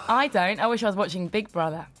right now. I don't. I wish I was watching Big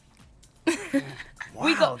Brother.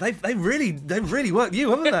 Wow, they've really worked you,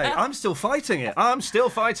 haven't they? I'm still fighting it.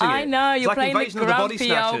 I know, you're like playing the Invasion of the Body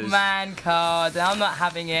grumpy old Snatchers. man card. I'm not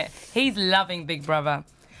having it. He's loving Big Brother.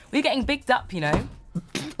 We're getting bigged up,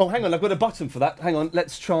 Oh, hang on, I've got a button for that. Hang on,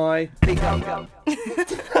 let's try... Big up.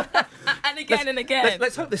 And again and again.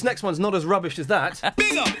 Let's hope this next one's not as rubbish as that.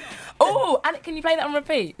 Big up! Oh, and can you play that on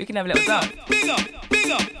repeat? We can have a little dance. Big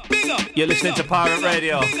up. You're listening to Pirate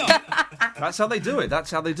Radio. That's how they do it.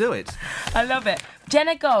 I love it.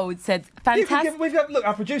 Jenna Gold said, fantastic... Look,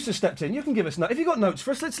 our producer stepped in. You can give us notes. If you've got notes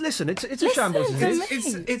for us, let's listen. It's a shambles.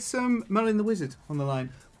 It's Merlin the Wizard on the line.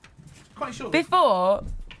 Quite sure. Before...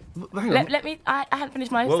 Hang on. Let me... I hadn't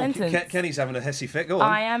finished my sentence. Kenny's having a hessy fit. Go on.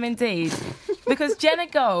 I am indeed. Because Jenna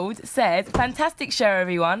Gold said, fantastic show,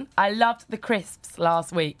 everyone. I loved the crisps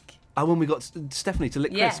last week. Oh, when we got Stephanie to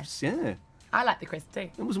lick crisps. Yeah. I like the crisps too.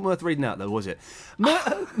 It wasn't worth reading out, though, was it?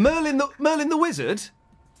 Merlin the Wizard?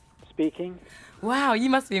 Speaking. Wow, you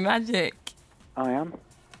must be magic. I am.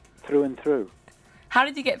 Through and through. How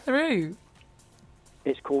did you get through?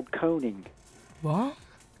 It's called coning. What?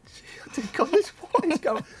 God, what is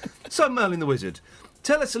going on? So, Merlin the Wizard,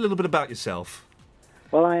 tell us a little bit about yourself.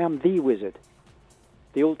 Well, I am the wizard.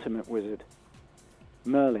 The ultimate wizard.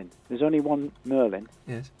 Merlin. There's only one Merlin.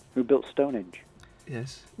 Yes. Who built Stonehenge.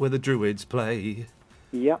 Yes. Where the Druids play.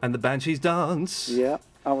 Yeah. And the Banshees dance. Yeah.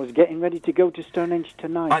 I was getting ready to go to Stonehenge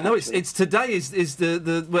tonight. I know, it's today is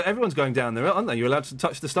the well, everyone's going down there, aren't they? You're allowed to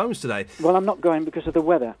touch the stones today. Well, I'm not going because of the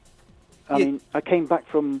weather. I mean, I came back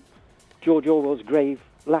from George Orwell's grave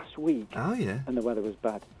last week. Oh, yeah. And the weather was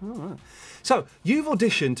bad. Oh, right. So, you've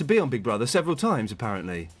auditioned to be on Big Brother several times,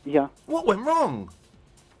 apparently. Yeah. What went wrong?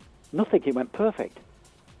 Nothing. It went perfect.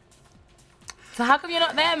 So how come you're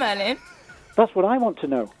not there, Merlin? That's what I want to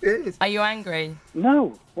know. Are you angry?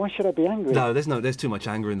 No. Why should I be angry? No, there's too much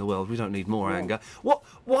anger in the world. We don't need more anger.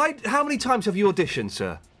 Why? How many times have you auditioned,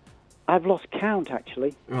 sir? I've lost count,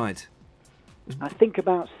 actually. Right. I think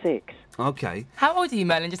about 6. Okay. How old are you,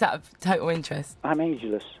 Merlin, just out of total interest? I'm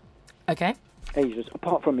ageless. Okay. Ageless,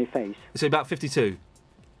 apart from my face. So about 52?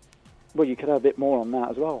 Well, you could have a bit more on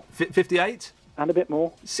that as well. 58? And a bit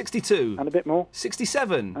more. 62? And a bit more.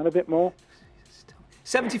 67? And a bit more.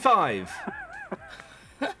 75?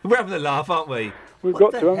 We're having a laugh, aren't we? We've got to,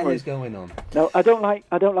 What the haven't hell we? is going on? No, I don't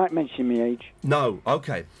like mentioning my age. No,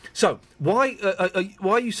 okay. So, why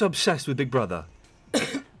are you so obsessed with Big Brother?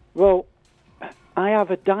 Well, I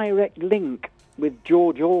have a direct link with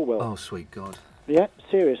George Orwell. Oh, sweet God. Yeah,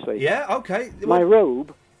 seriously. Yeah, okay. My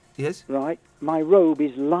robe... Yes? Right. My robe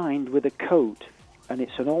is lined with a coat, and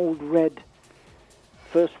it's an old red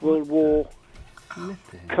First World War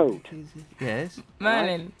coat. Yes?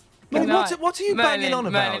 Merlin. Merlin, good night. what are you banging on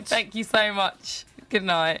about? Merlin, thank you so much. Good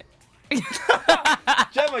night.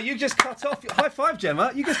 Gemma, you just cut off... High five,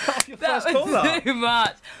 Gemma. You just cut off your That first was caller. too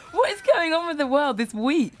much. What is going on with the world this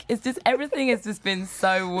week? It's just everything has just been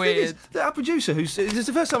so weird. Our producer, it's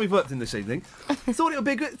the first time we've worked in this evening, thought it would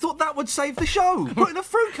be good, thought that would save the show. Putting a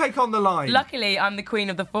fruitcake on the line. Luckily, I'm the queen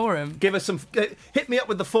of the forum. Give us some... hit me up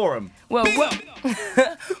with the forum. Well,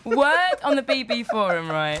 word on the BB forum,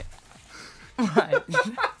 right? Right.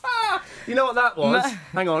 You know what that was?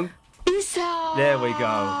 Hang on. There we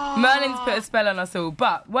go. Merlin's put a spell on us all.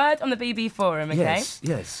 But word on the BB forum, okay?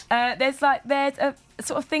 Yes. There's a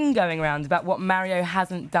sort of thing going around about what Mario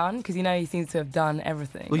hasn't done, because he seems to have done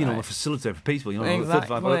everything. Well, right? I'm a facilitator for people.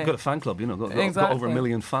 Exactly. I've got a fan club. Got over 1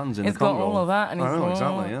 million fans in the It's got Congo. all of that. And I know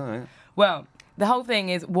exactly. Yeah. Well, the whole thing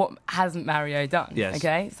is what hasn't Mario done? Yes.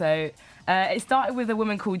 Okay, so. It started with a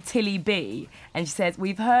woman called Tilly B, and she says,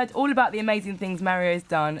 "We've heard all about the amazing things Mario's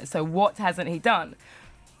done, so what hasn't he done?"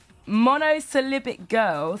 Monosyllabic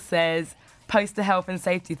Girl says, "Post a health and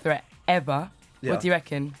safety threat ever." Yeah. What do you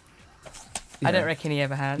reckon? Yeah. I don't reckon he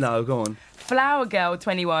ever has. No, go on. Flower Girl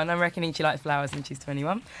 21, I'm reckoning she likes flowers and she's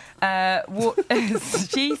 21.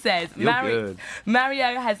 She says, Mario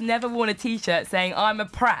has never worn a T-shirt saying "I'm a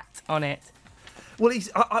prat" on it. Well,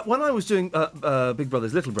 when I was doing Big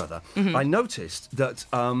Brother's Little Brother, I noticed that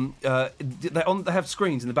they have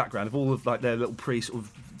screens in the background of all of their little sort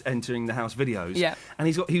of entering the house videos. Yeah. And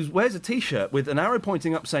he wears a T-shirt with an arrow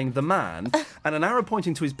pointing up saying "the man" and an arrow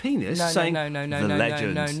pointing to his penis saying "the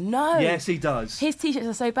legend." No. Yes, he does. His T-shirts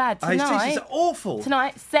are so bad. His T-shirts are awful.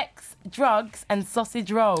 Tonight, sex, drugs, and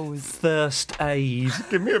sausage rolls. Thirst aid.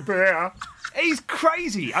 Give me a beer. He's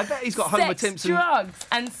crazy. I bet he's got Homer Timpson. Drugs,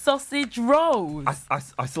 and sausage rolls. I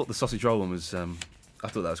thought the sausage roll one was. I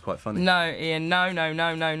thought that was quite funny. No, Ian. No.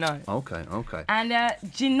 Okay. And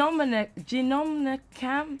Genomnicam.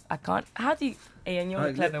 I can't. How do you? Ian, you're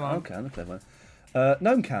the clever one. Okay, I'm the clever one.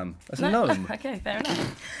 Gnome Cam. That's a gnome. Okay, fair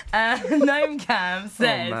enough. Gnome Cam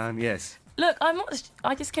says. Oh man, yes. Look, I'm not.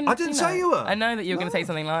 I just can. I didn't say you were. I know that you were going to say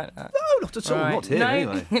something like that. No, not at all. Right. Not here,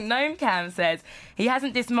 anyway. Gnome Cam says he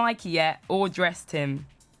hasn't dissed Mikey yet or dressed him.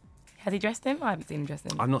 Has he dressed him? I haven't seen him dress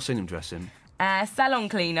him. I've not seen him dress him. Salon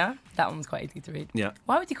cleaner. That one's quite easy to read. Yeah.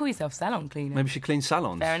 Why would you call yourself salon cleaner? Maybe she cleans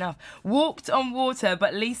salons. Fair enough. Walked on water,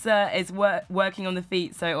 but Lisa is working on the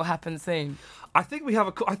feet, so it will happen soon. I think we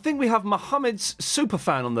have Mohammed's super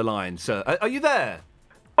fan on the line, sir. Are you there?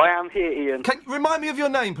 I am here, Ian. Remind me of your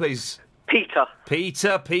name, please. Peter.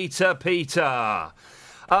 Peter.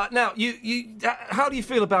 Now, you how do you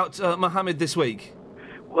feel about Mohammed this week?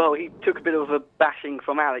 Well, he took a bit of a bashing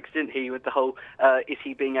from Alex, didn't he, with the whole, is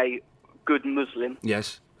he being a good Muslim?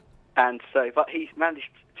 Yes. And so, but he's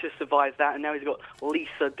managed to survive that, and now he's got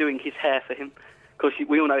Lisa doing his hair for him. Because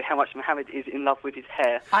we all know how much Mohammed is in love with his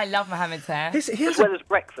hair. I love Mohammed's hair. As well as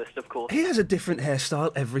breakfast, of course. He has a different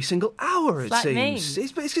hairstyle every single hour, it like seems. Me.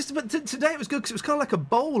 It's just, but today it was good because it was kind of like a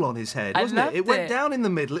bowl on his head, wasn't it? It went down in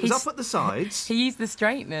the middle. It was up at the sides. He used the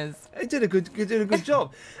straighteners. He did a good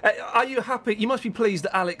job. Are you happy? You must be pleased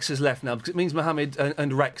that Alex has left now because it means Mohammed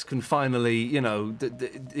and Rex can finally,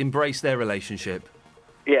 embrace their relationship.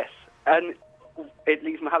 Yes, and it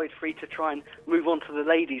leaves Mohammed free to try and move on to the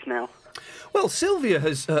ladies now. Well, Sylvia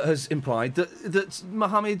has implied that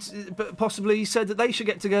Mohammed possibly said that they should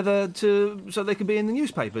get together so they could be in the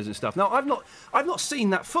newspapers and stuff. Now, I've not seen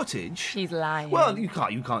that footage. She's lying. Well, you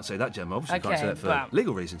can't say that, Gemma. Obviously, you can't say that for well,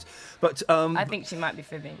 legal reasons. But I think she might be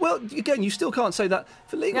fibbing. Well, again, you still can't say that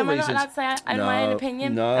for legal reasons. Am I not allowed to say my own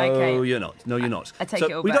opinion? No, okay. you're not. No, you're not. I take so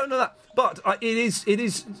it all we back. don't know that. But it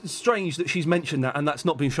is strange that she's mentioned that and that's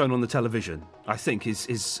not been shown on the television. I think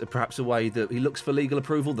is perhaps a way that he looks for legal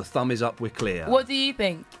approval. The thumb is up. We're clear. What do you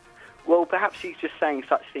think? Well, perhaps she's just saying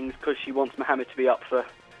such things because she wants Mohammed to be up for,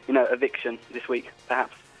 eviction this week,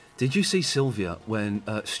 perhaps. Did you see Sylvia when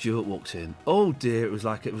Stuart walked in? Oh dear, it was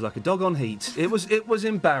like a dog on heat. It was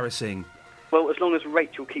embarrassing. Well, as long as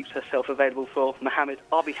Rachel keeps herself available for Mohammed,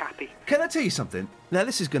 I'll be happy. Can I tell you something? Now,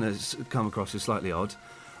 this is going to come across as slightly odd.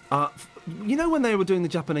 You know when they were doing the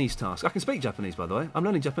Japanese task? I can speak Japanese, by the way. I'm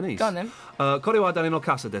learning Japanese. Go on then. Kore wa dare no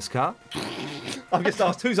kasa desu ka? I've just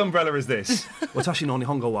asked, whose umbrella is this? Watashi no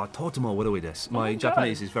nihongo wa totemo urui desu. My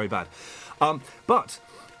Japanese is very bad. So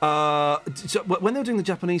when they were doing the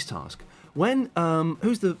Japanese task, when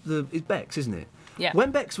it's Bex, isn't it? Yeah.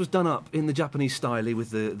 When Bex was done up in the Japanese style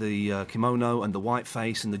with the kimono and the white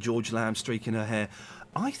face and the George Lamb streak in her hair,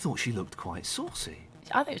 I thought she looked quite saucy.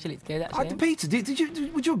 I think she looks good, actually. Peter,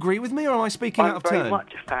 would you agree with me, or am I speaking out of turn? I'm very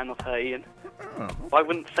much a fan of her, Ian. I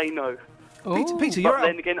wouldn't say no. Peter, you're But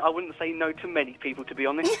then again, I wouldn't say no to many people, to be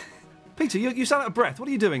honest. Peter, you sound out of breath. What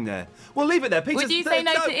are you doing there? Well, leave it there, Peter. Would you say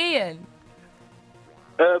no to Ian?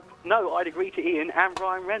 No, I'd agree to Ian and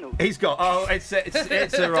Ryan Reynolds. He's gone. Oh, it's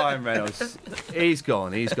a Ryan Reynolds. He's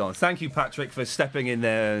gone. Thank you, Patrick, for stepping in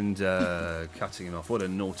there and cutting him off. What a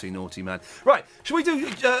naughty, naughty man. Right, should we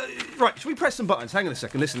press some buttons? Hang on a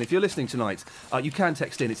second. Listen, if you're listening tonight, you can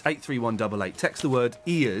text in. It's 83188. Text the word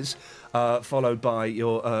ears, followed by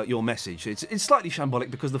your message. It's slightly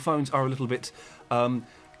shambolic because the phones are a little bit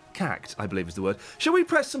cacked, I believe is the word. Shall we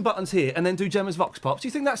press some buttons here and then do Gemma's Vox Pops? Do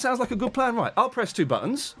you think that sounds like a good plan? Right, I'll press 2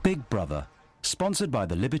 buttons. Big Brother, sponsored by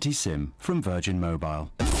the Liberty Sim from Virgin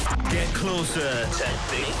Mobile. Get closer to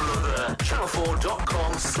Big Brother.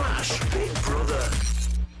 Channel4.com/Big Brother.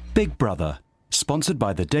 Big Brother, sponsored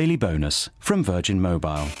by the Daily Bonus from Virgin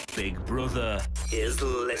Mobile. Big Brother is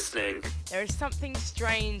listening. There is something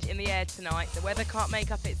strange in the air tonight. The weather can't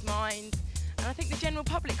make up its mind. And I think the general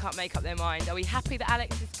public can't make up their mind. Are we happy that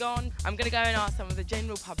Alex is gone? I'm going to go and ask some of the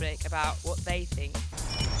general public about what they think.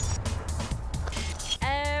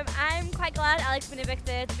 I'm quite glad Alex been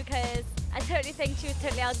evicted because I totally think she was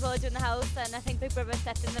totally out of order in the house, and I think Big Brother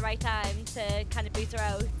stepped in the right time to kind of boot her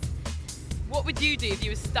out. What would you do if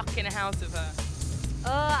you were stuck in a house with her?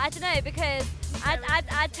 Oh, I don't know, because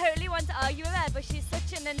I totally want to argue with her, but she's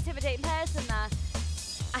such an intimidating person that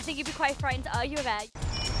I think you'd be quite frightened to argue with her.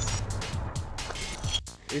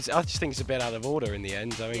 I just think it's a bit out of order in the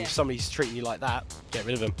end. I mean, if somebody's treating you like that, get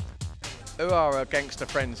rid of them. Who are her gangster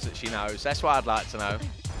friends that she knows? That's what I'd like to know.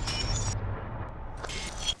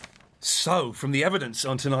 So, from the evidence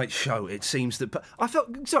on tonight's show, it seems that...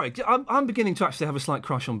 I'm beginning to actually have a slight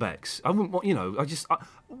crush on Bex. I wouldn't want,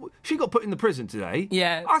 she got put in the prison today.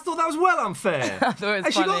 Yeah. I thought that was well unfair. I thought it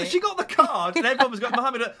was funny. She got the card, and everyone was going,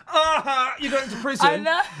 Mohammed, you're going to prison.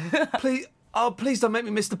 I know. Please don't make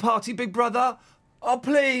me miss the party, Big Brother. Oh,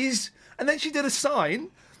 please. And then she did a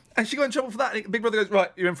sign, and she got in trouble for that. And Big Brother goes,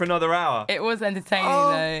 right, you're in for another hour. It was entertaining,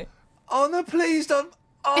 though. Oh, no, please don't.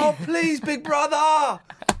 Oh, please, Big Brother.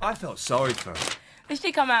 I felt sorry for her. Did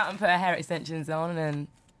she come out and put her hair extensions on and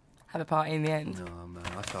have a party in the end? No, man,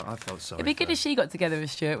 I felt sorry. It'd be good if she got together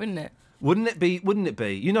with Stuart, wouldn't it? Wouldn't it be?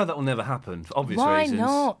 You know that will never happen, for obvious reasons. Why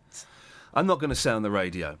not? I'm not going to say on the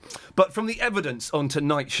radio. But from the evidence on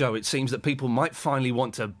tonight's show, it seems that people might finally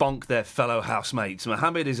want to bonk their fellow housemates.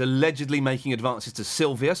 Mohammed is allegedly making advances to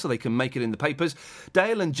Sylvia so they can make it in the papers.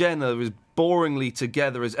 Dale and Jen are as boringly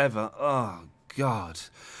together as ever. Oh, God.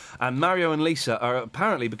 And Mario and Lisa are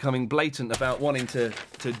apparently becoming blatant about wanting to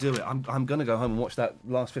do it. I'm going to go home and watch that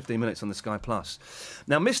last 15 minutes on the Sky Plus.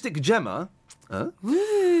 Now, Mystic Gemma...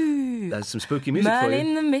 Woo! There's some spooky music for you.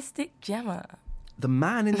 Merlin the Mystic Gemma. The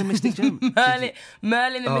man in the Mystic Gemma.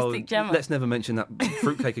 Merlin the Mystic Gemma. Let's never mention that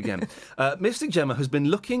fruitcake again. Mystic Gemma has been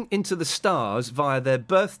looking into the stars via their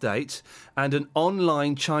birth date and an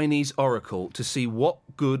online Chinese oracle to see what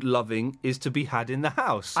good loving is to be had in the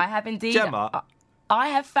house. I have indeed. Gemma. I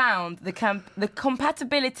have found the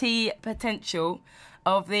compatibility potential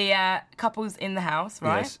of the couples in the house,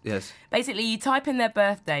 right? Yes. Basically, you type in their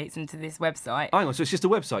birth dates into this website. Hang on, so it's just a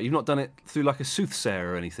website? You've not done it through like a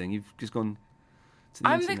soothsayer or anything? You've just gone to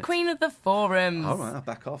the internet? The queen of the forums. All right, I'll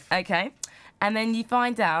back off. Okay. And then you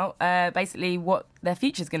find out basically what their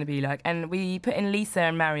future's going to be like. And we put in Lisa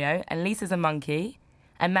and Mario, and Lisa's a monkey,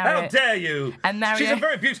 And Mario, how dare you? And Mario, she's a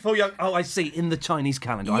very beautiful young. Oh, I see. In the Chinese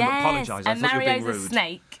calendar. Yes, I apologise. I and thought you were being Mario's rude. a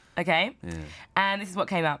snake. Okay. Yeah. And this is what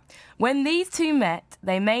came up. When these two met,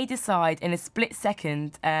 they may decide in a split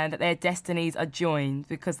second that their destinies are joined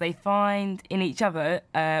because they find in each other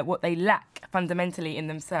what they lack fundamentally in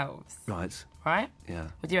themselves. Right. Right? Yeah.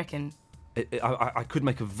 What do you reckon? I could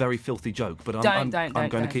make a very filthy joke, but I'm going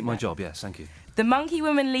to keep my job. Yes, thank you. The monkey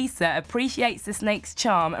woman Lisa appreciates the snake's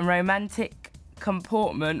charm and romantic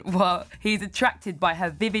comportment while he's attracted by her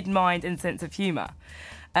vivid mind and sense of humour.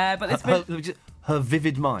 But this her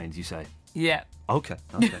vivid mind, you say? Yeah. Okay.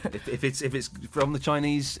 if it's from the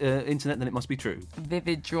Chinese internet, then it must be true.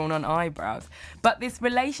 Vivid, drawn on eyebrows. But this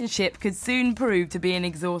relationship could soon prove to be an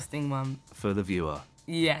exhausting one. For the viewer.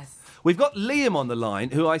 Yes. We've got Liam on the line,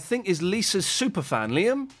 who I think is Lisa's superfan.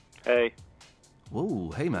 Liam? Hey. Whoa,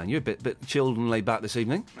 hey man, you're a bit chilled and laid back this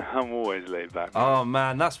evening. I'm always laid back. Man. Oh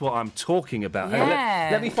man, that's what I'm talking about. Yeah. Hang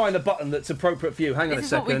on, let me find a button that's appropriate for you. Hang on a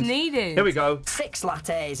second. This is what we've needed. Here we go. 6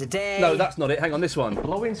 lattes a day. No, that's not it. Hang on, this one.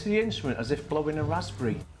 Blow into the instrument as if blowing a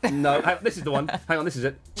raspberry. No, this is the one. Hang on, this is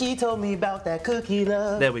it. She told me about that cookie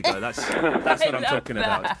love. There we go. That's what I'm talking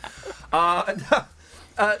about.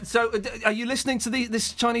 So, are you listening to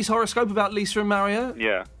this Chinese horoscope about Lisa and Mario?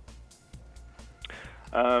 Yeah.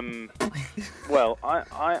 Well, I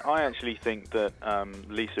actually think that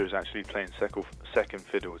Lisa is actually playing second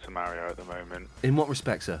fiddle to Mario at the moment. In what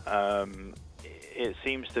respect, sir? It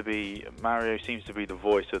seems to be Mario seems to be the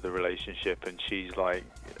voice of the relationship, and she's like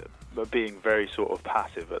being very sort of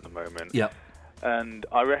passive at the moment. Yep. And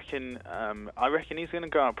I reckon he's going to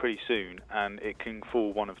go out pretty soon, and it can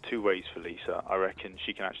fall one of two ways for Lisa. I reckon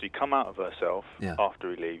she can actually come out of herself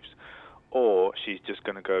after he leaves, or she's just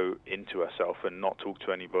going to go into herself and not talk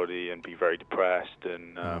to anybody and be very depressed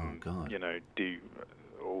and do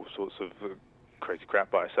all sorts of crazy crap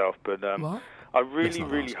by herself. But I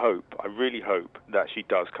really hope that she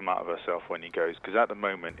does come out of herself when he goes, because at the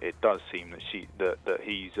moment it does seem that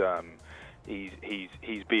he's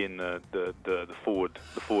being the forward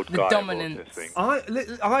guy dominant. of this thing.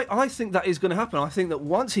 I think that is going to happen. I think that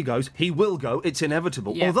once he goes, he will go. It's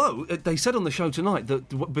inevitable. Yeah. Although they said on the show tonight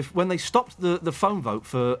that when they stopped the phone vote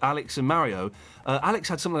for Alex and Mario, Alex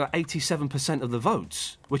had something like 87% of the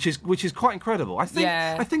votes, which is quite incredible. I think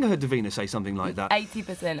I heard Davina say something like that.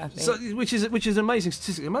 80%, I think. So, which is an amazing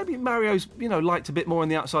statistic. Maybe Mario's liked a bit more on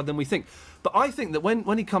the outside than we think. But I think that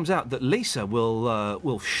when he comes out, that Lisa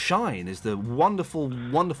will shine as the wonderful,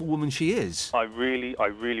 wonderful woman she is. I really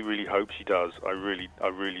hope she does. I really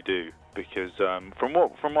do, because from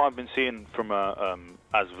what I've been seeing from her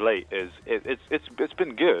as of late, it's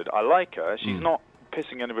been good. I like her. She's not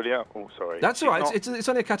pissing anybody out. Oh, sorry. That's all right. It's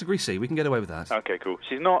only a category C. We can get away with that. Okay, cool.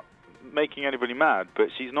 She's not making anybody mad, but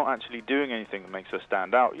she's not actually doing anything that makes her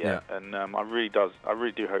stand out yet. Yeah. And I really do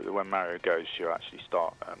hope that when Mario goes, she'll actually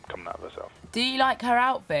start coming out of herself. Do you like her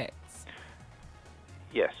outfits?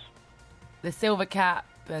 Yes. The silver cap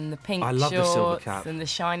and the pink I love shorts the silver cap. and the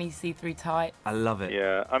shiny see-through tights. I love it.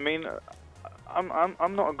 Yeah, I mean,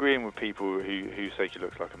 I'm not agreeing with people who say she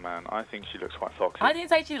looks like a man. I think she looks quite foxy. I didn't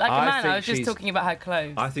say she looked like a man. I was just talking about her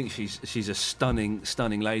clothes. I think she's a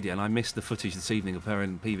stunning lady, and I missed the footage this evening of her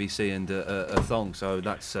in PVC and a thong. So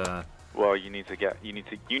that's. Well, you need to get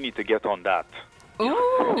on that.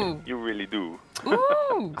 Ooh. You really do.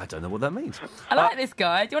 Ooh. I don't know what that means. I like this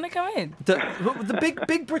guy. Do you want to come in? The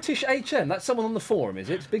big British HM. That's someone on the forum,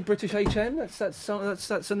 is it? Big British HM. That's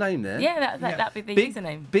a name there. Yeah, that'd be the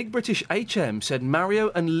username. Big British HM said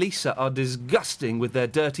Mario and Lisa are disgusting with their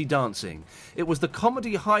dirty dancing. It was the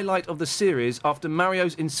comedy highlight of the series after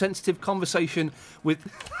Mario's insensitive conversation with.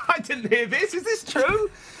 I didn't hear this. Is this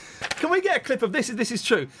true? Can we get a clip of this if this is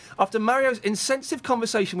true? After Mario's insensitive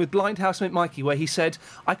conversation with blind housemate Mikey, where he said,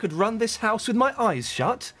 "I could run this house with my eyes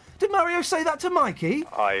shut." Did Mario say that to Mikey?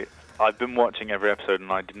 I've been watching every episode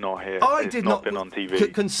and I did not hear. It's not been on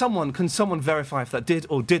TV. Can someone verify if that did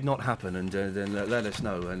or did not happen, and then let us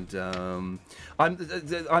know. And I'm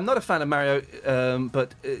not a fan of Mario,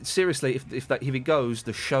 but seriously, if he goes,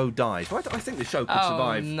 the show dies. I think the show could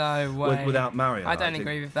survive. No way. Without Mario. I don't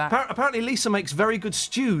agree with that. Apparently, Lisa makes very good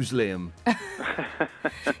stews, Liam.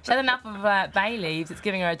 She had enough of bay leaves. It's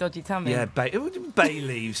giving her a dodgy tummy. Yeah, bay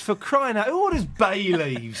leaves, for crying out! Who orders bay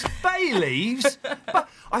leaves? Bay leaves? But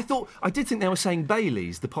I did think they were saying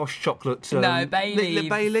Baileys, the posh chocolate. No, bay leaves. The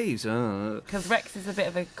bay leaves. Because Rex is a bit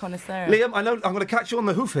of a connoisseur. Liam, I know I'm going to catch you on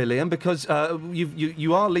the hoof here, Liam, because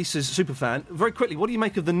you are Lisa's superfan. Very quickly, what do you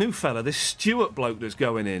make of the new fella, this Stewart bloke that's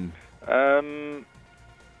going in?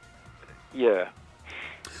 Yeah.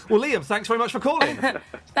 Well, Liam, thanks very much for calling.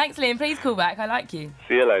 Thanks, Liam. Please call back. I like you.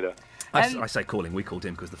 See you later. I say calling. We called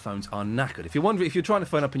him because the phones are knackered. If you're wondering, if you're trying to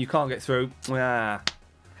phone up and you can't get through, Did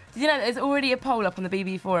you know there's already a poll up on the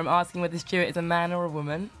BB forum asking whether Stuart is a man or a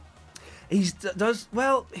woman? He's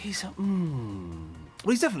well, he's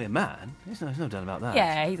definitely a man. There's no doubt about that.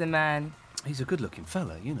 Yeah, he's a man. He's a good-looking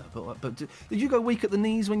fella, you know. But did you go weak at the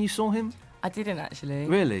knees when you saw him? I didn't actually.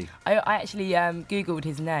 Really? I actually Googled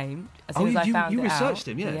his name as soon as I found it out. You researched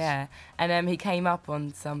him, yes. Yeah, and he came up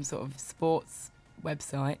on some sort of sports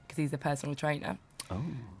website because he's a personal trainer. Oh.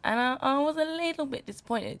 And I was a little bit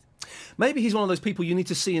disappointed. Maybe he's one of those people you need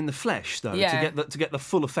to see in the flesh, though, Yeah. to get the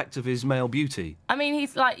full effect of his male beauty. I mean,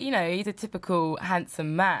 he's like, he's a typical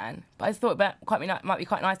handsome man, but I just thought it might be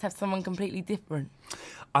quite nice to have someone completely different.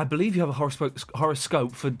 I believe you have a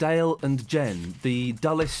horoscope for Dale and Jen, the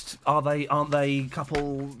dullest aren't they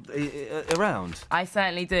couple around. I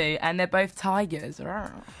certainly do, and they're both tigers.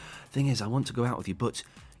 Thing is, I want to go out with you, but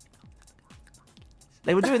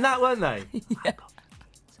they were doing that, weren't they? Yeah.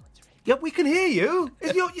 Yeah, we can hear you.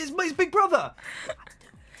 It's Big Brother.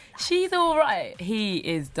 She's all right. He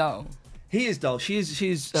is dull. He is dull. She's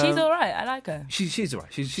all right. I like her. She's all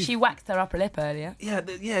right. She waxed her upper lip earlier.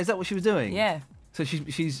 Yeah. Is that what she was doing? Yeah. So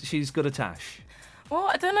she's got a tash. Well,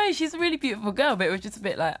 I don't know. She's a really beautiful girl, but it was just a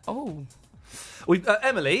bit like, oh.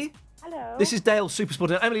 Emily. Hello. This is Dale's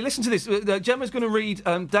Supersport. Emily, listen to this. Gemma's going to read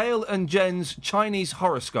Dale and Jen's Chinese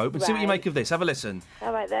horoscope and see what you make of this. Have a listen.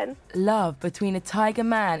 All right, then. Love between a tiger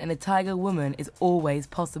man and a tiger woman is always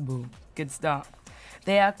possible. Good start.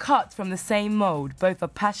 They are cut from the same mould. Both are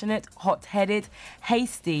passionate, hot-headed,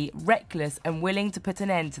 hasty, reckless, and willing to put an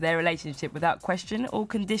end to their relationship without question or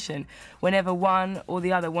condition whenever one or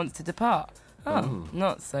the other wants to depart. Oh,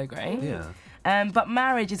 not so great. Yeah. But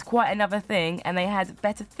marriage is quite another thing, and they had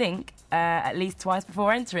better think at least twice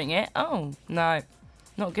before entering it. Oh, no,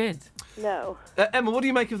 not good. No. Emma, what do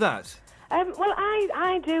you make of that? Well,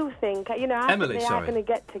 I do think, I Emily, think they are going to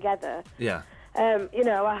get together. Yeah.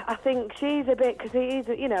 I think she's a bit, because he's,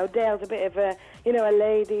 Dale's a bit of a, a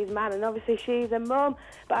ladies' man, and obviously she's a mum,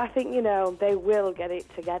 but I think, they will get it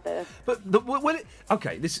together. But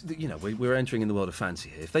we're entering in the world of fancy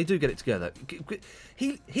here. If they do get it together,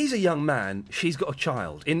 he's a young man, she's got a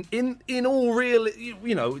child. In all real,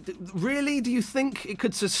 really, do you think it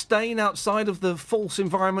could sustain outside of the false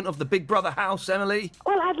environment of the Big Brother house, Emily?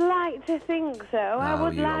 Well, I'd like to think so. I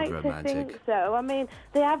would like to think so. I mean,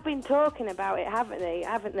 they have been talking about it, haven't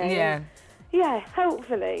they? Yeah. Yeah,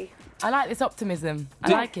 hopefully. I like this optimism. I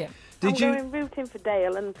like it. I'm going rooting for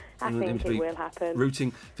Dale, and I think it will happen.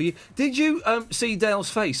 Rooting for you. Did you see Dale's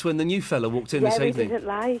face when the new fella walked in this evening? He didn't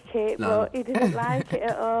like it, but he didn't like it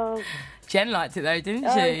at all. Jen liked it though, didn't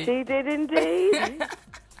Oh, she? she did indeed.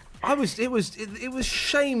 It was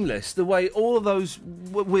shameless the way all of those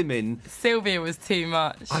women. Sylvia was too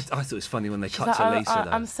much. I thought it was funny when they cut like, to Lisa.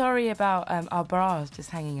 Though. I'm sorry about our bras just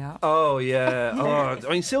hanging up. Oh yeah. I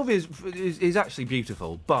mean, Sylvia is actually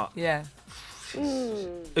beautiful, but yeah.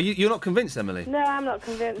 You're not convinced, Emily? No, I'm not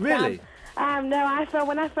convinced. Really? No,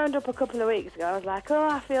 when I phoned up a couple of weeks ago, I was like,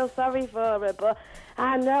 I feel sorry for her, but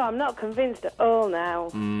I'm not convinced at all now.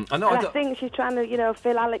 I know. I think she's trying to,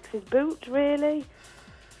 fill Alex's boot, really.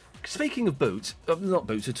 Speaking of boots, not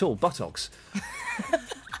boots at all, buttocks.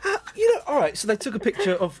 All right. So they took a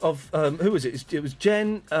picture of who was it? It was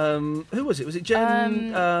Jen. Who was it? Was it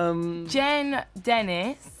Jen? Jen,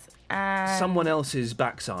 Dennis, and someone else's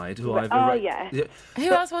backside. Who yeah.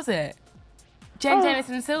 Who else was it? Jen, Dennis,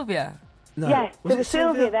 and Sylvia. No. Yes, there was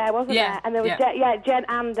Sylvia there, wasn't there? And there was Jen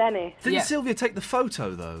and Dennis. Didn't Sylvia take the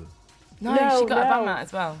photo though? No, she got a bum out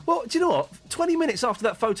as well. Well, do you know what? 20 minutes after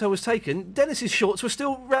that photo was taken, Dennis's shorts were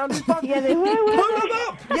still round his bum. Yeah, they were. Put them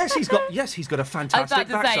up. Yes, he's got a fantastic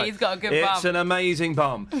I'd like to say he's got a good bum. It's an amazing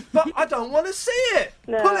bum, but I don't want to see it.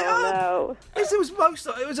 No, pull it up. No.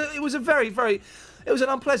 It was a very, very. It was an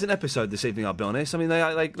unpleasant episode this evening, I'll be honest. I mean, they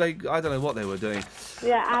I don't know what they were doing.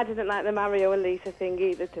 Yeah, I didn't like the Mario and Lisa thing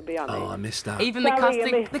either, to be honest. Oh, I missed that. Even the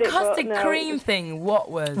custard cream thing,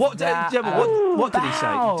 what was that? What did he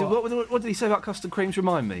say? What did he say about custard creams?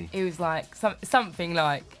 Remind me. It was like something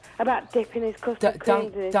like... About dipping his custard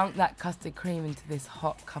cream in. Dunk that custard cream into this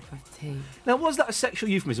hot cup of tea. Now, was that a sexual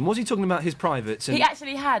euphemism? Was he talking about his privates? He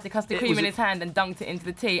actually had the custard cream in his hand and dunked it into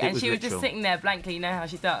the tea, and she was just sitting there blankly, you know how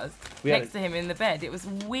she does, next to him in the bed. It was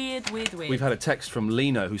weird. We've had a text from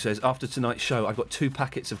Lino who says, after tonight's show, I've got 2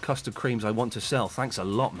 packets of custard creams I want to sell. Thanks a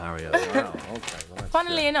lot, Mario. Wow, okay. Well,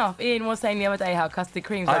 funnily enough, Ian was saying the other day how custard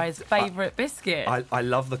creams are his favourite biscuit. I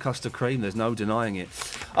love the custard cream, there's no denying it.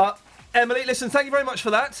 Emily, listen, thank you very much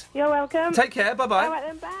for that. You're welcome. Take care. Bye-bye. All right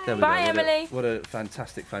then, bye. There we Bye, go. Emily. What a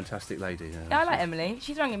fantastic, fantastic lady. Yeah, I like Emily.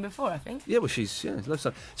 She's rung in before, I think. Yeah, well, she's loves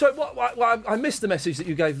stuff. Sorry, I missed the message that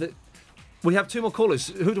you gave. That we have 2 more callers.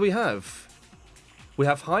 Who do we have? We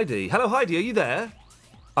have Heidi. Hello, Heidi. Are you there?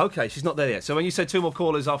 Okay, she's not there yet. So when you said 2 more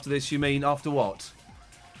callers after this, you mean after what?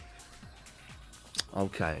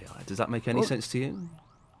 Okay. Does that make any sense to you?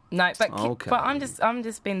 No, but Okay. but I'm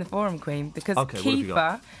just being the forum queen because Okay, what have you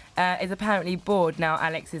got? Kiefer is apparently bored now.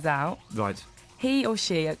 Alex is out. Right. He or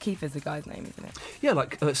she, Kiefer's the guy's name, isn't it? Yeah,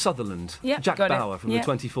 like Sutherland. Yeah, Jack got it. Bauer from Yeah. the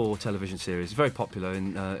 24 television series. Very popular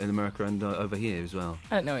in America and over here as well.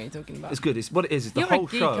 I don't know what you're talking about. It's good. It's what it is. The You're whole a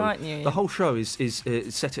geek, show. aren't you? The whole show is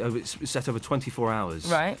set over 24 hours.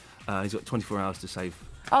 Right. He's got 24 hours to save.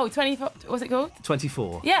 Oh, 24. What's it called?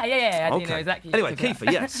 24. Yeah. I do Okay. know exactly. Anyway, what you're talking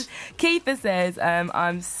Kiefer, about. yes. Kiefer says,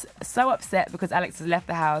 I'm so upset because Alex has left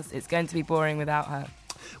the house. It's going to be boring without her.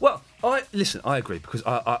 Well, I agree because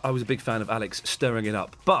I was a big fan of Alex stirring it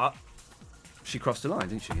up, but she crossed the line,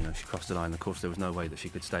 didn't she? You know, she crossed the line. Of course, there was no way that she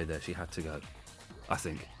could stay there. She had to go. I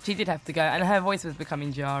think. She did have to go, and her voice was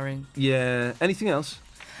becoming jarring. Yeah. Anything else?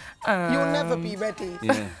 You'll never be ready.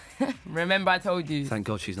 Yeah. Remember, I told you. Thank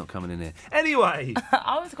God she's not coming in here. Anyway,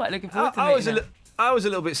 I was quite looking forward to I was meeting her. I was a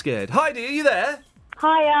little bit scared. Heidi, are you there?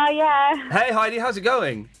 Hiya, yeah. Hey, Heidi, how's it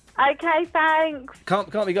going? Okay, thanks.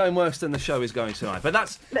 Can't be going worse than the show is going tonight. But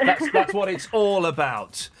that's what it's all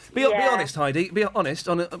about. Be honest, Heidi. Be honest.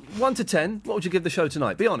 On a 1 to 10, what would you give the show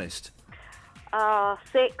tonight? Be honest.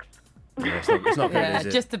 6. Yeah, it's not good, is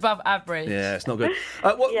it? Just above average. Yeah, it's not good.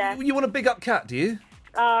 You want to big up Kat, do you?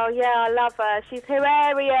 Oh, yeah, I love her. She's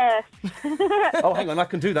hilarious. Oh, hang on, I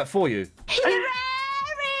can do that for you.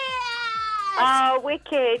 Oh,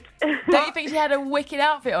 wicked. Don't you think she had a wicked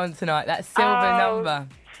outfit on tonight? That silver number.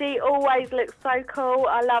 She always looks so cool.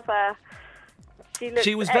 I love her.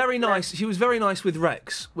 She was very nice. She was very nice with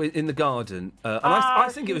Rex in the garden, and I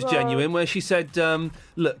think it was genuine. Where she said,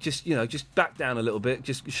 "Look, just back down a little bit,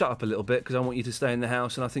 just shut up a little bit, because I want you to stay in the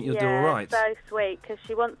house, and I think you'll do all right." So sweet, because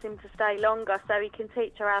she wants him to stay longer so he can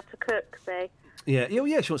teach her how to cook. See? Yeah. She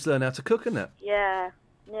wants to learn how to cook, isn't it? Yeah.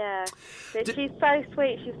 But she's so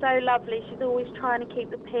sweet. She's so lovely. She's always trying to keep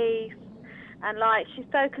the peace, and she's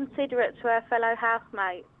so considerate to her fellow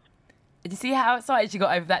housemates. Did you see how excited she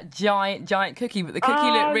got over that giant cookie? But the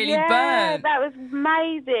cookie looked really burnt. That was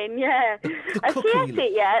amazing, yeah. Has she had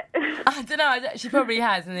it yet? I don't know. She probably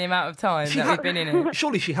has in the amount of time that we've been in it.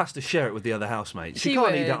 Surely she has to share it with the other housemates. She She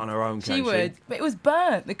can't would. eat that on her own, can she? She would. But it was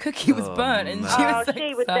burnt. The cookie was burnt. And she was so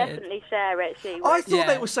she would excited. definitely share it. She would. I thought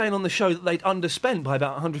they were saying on the show that they'd underspent by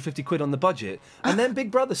about 150 quid on the budget, and then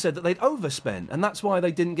Big Brother said that they'd overspent, and that's why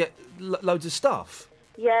they didn't get loads of stuff.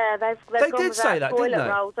 Yeah, they've They gone did without say that, toilet didn't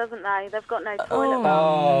they? rolls, haven't they? They've got no toilet rolls.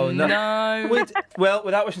 Oh, no. Well,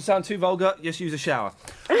 without wishing to sound too vulgar, just use a shower.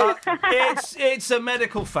 It's a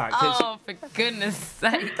medical fact. Oh, for goodness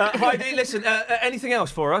sake. Heidi, listen, anything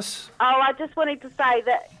else for us? Oh, I just wanted to say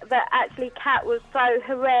that actually Kat was so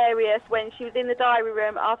hilarious when she was in the diary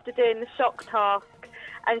room after doing the shock task,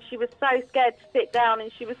 and she was so scared to sit down,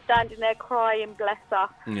 and she was standing there crying, bless her.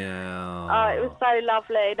 Yeah. Oh, it was so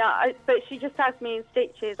lovely. No, but she just has me in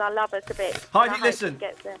stitches. I love her to bits. And I Heidi, hope listen, she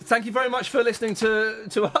gets it. thank you very much for listening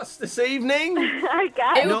to us this evening.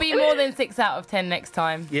 Okay. It will be more than 6 out of 10 next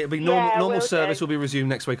time. Yeah, it'll be Yeah, normal will service do. will be resumed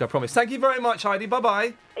next week, I promise. Thank you very much, Heidi.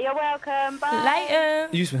 Bye-bye. You're welcome. Bye. Later.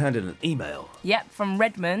 You've been handed an email. Yep, from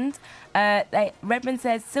Redmond. Redmond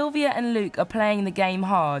says Sylvia and Luke are playing the game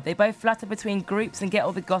hard. They both flutter between groups and get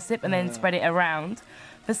all the gossip and then spread it around.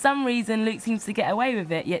 For some reason, Luke seems to get away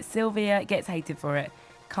with it, yet Sylvia gets hated for it.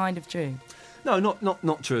 Kind of true. No,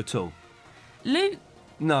 not true at all. Luke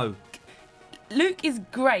is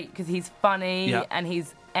great because he's funny and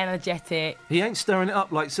he's energetic. He ain't stirring it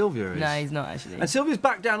up like Sylvia is. No, he's not actually. And Sylvia's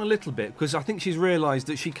backed down a little bit because I think she's realised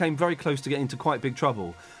that she came very close to getting into quite big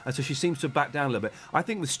trouble, and so she seems to have backed down a little bit. I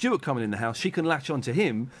think with Stuart coming in the house, she can latch onto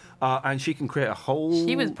him and she can create a whole...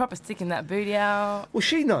 She was proper sticking that booty out. Well,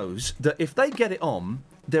 she knows that if they get it on,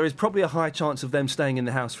 there is probably a high chance of them staying in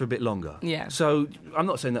the house for a bit longer. Yeah. So I'm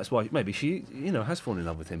not saying that's why... Maybe she, has fallen in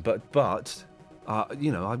love with him, but I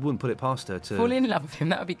wouldn't put it past her to... Fall in love with him,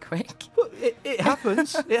 that would be quick. It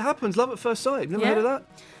happens. It happens. Love at first sight. Never heard of that?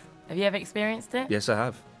 Have you ever experienced it? Yes, I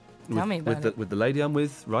have. Tell me about it. With the lady I'm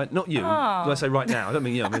with, right? Not you. Oh. When I say right now, I don't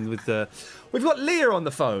mean you. I mean with... We've got Leah on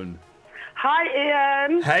the phone. Hi,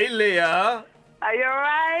 Ian. Hey, Leah. Are you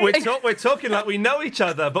alright? We're talking like we know each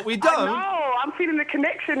other, but we don't. I I'm feeling the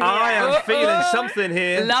connection here. I am feeling something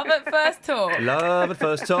here. Love at first talk. Love at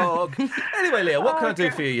first talk. Anyway, Leah, what can I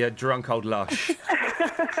do for you, you drunk old lush?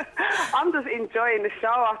 I'm just enjoying the show.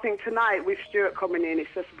 I think tonight with Stuart coming in, it's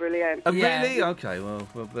just brilliant. Really? Okay, well,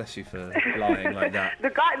 bless you for lying like that. The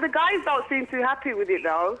guys don't seem too happy with it,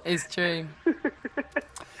 though. It's true.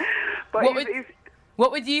 But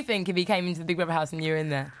what would you think if he came into the Big Brother house and you were in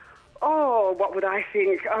there? Oh, what would I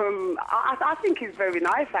think? I think he's very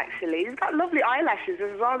nice, actually. He's got lovely eyelashes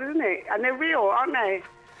as well, isn't he? And they're real, aren't they?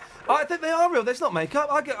 I think they are real. There's not makeup.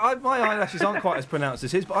 My eyelashes aren't quite as pronounced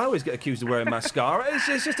as his, but I always get accused of wearing mascara.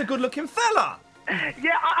 It's just a good-looking fella.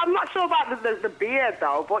 Yeah, I'm not sure about the beard,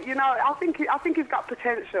 though, but, you know, I think he's got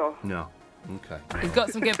potential. No. Okay. He's got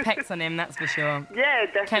some good pecs on him, that's for sure. Yeah,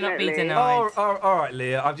 definitely. Cannot be denied. Oh, all right,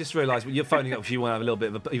 Leah. I've just realised you're phoning up because you want to have a little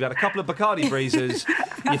bit of you've had a couple of Bacardi breezers,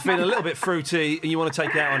 you're feeling a little bit fruity, and you want to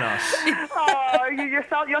take it out on us. Oh, you're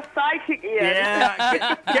psychic, Ian.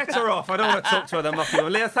 Yeah, get her off. I don't want to talk to her. I'm not going to.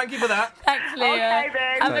 Leah, thank you for that. Thanks, Leah. Okay,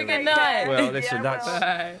 then. Have a good night. Well, listen, that's...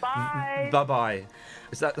 Bye. Bye-bye.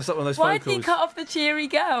 That's not one of those Why phone calls. did he cut off the cheery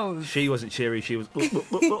girls? She wasn't cheery, she was...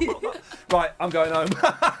 Right, I'm going home.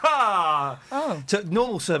 Oh.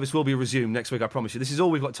 Normal service will be resumed next week, I promise you. This is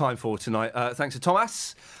all we've got time for tonight. Thanks to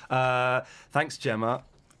Thomas. Thanks, Gemma.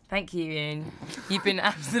 Thank you, Ian. You've been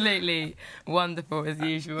absolutely wonderful, as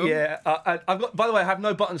usual. Yeah, I've got. By the way, I have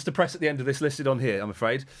no buttons to press at the end of this listed on here, I'm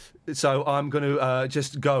afraid. So I'm going to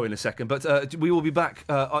just go in a second. But we will be back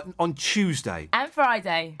on Tuesday. And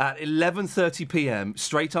Friday. At 11:30 p.m,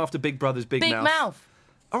 straight after Big Brother's Big Mouth. Big Mouth.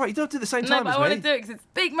 All right, you don't do it at the same time as me. No, but I want to do it because it's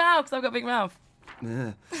Big Mouth, because I've got Big Mouth.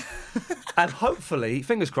 Yeah. And hopefully,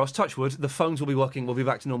 fingers crossed, touch wood, the phones will be working, we'll be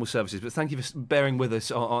back to normal services. But thank you for bearing with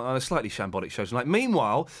us on a slightly shambolic show tonight.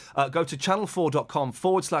 Meanwhile, go to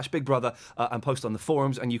channel4.com/Big Brother and post on the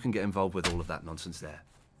forums, and you can get involved with all of that nonsense there.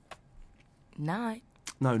 Night.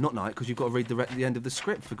 No, not night, because you've got to read the end of the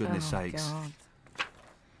script, for goodness sakes. God.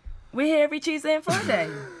 We're here every Tuesday and Friday.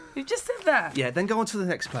 We've just said that. Yeah, then go on to the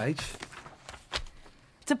next page.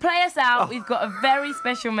 To play us out, we've got a very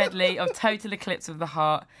special medley of Total Eclipse of the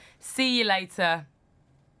Heart. See you later.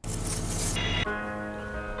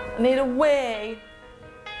 Need a way.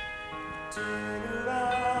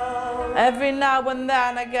 Every now and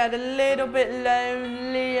then I get a little bit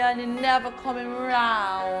lonely and you're never coming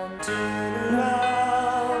round.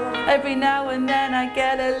 Every now and then I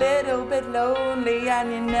get a little bit lonely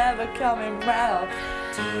and you're never coming round.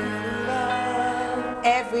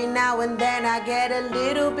 Every now and then I get a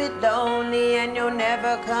little bit lonely and you're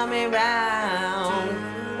never coming round.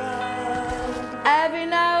 Every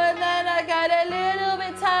now and then I get a little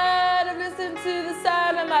bit tired of listening to the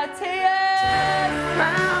sound of my tears.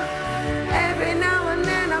 Every now and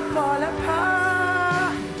then I fall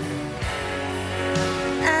apart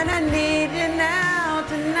and I need you now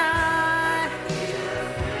tonight,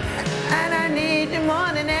 and I need you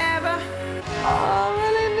more than ever. I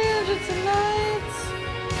really need you tonight.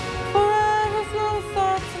 Forever's gonna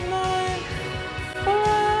start tonight.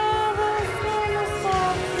 Forever's gonna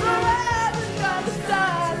start tonight. Forever's gonna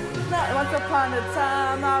start tonight. Once upon a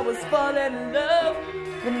time I was falling in love,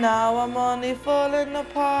 but now I'm only falling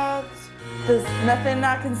apart. There's nothing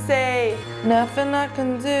I can say, nothing I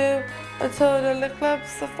can do. A total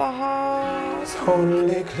eclipse of the heart. Total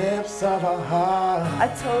eclipse of the heart. A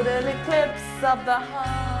total eclipse of the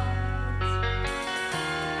heart.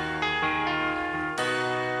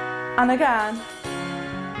 And again.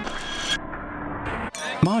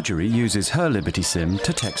 Marjorie uses her Liberty SIM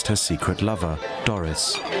to text her secret lover,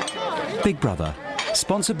 Doris. Big Brother,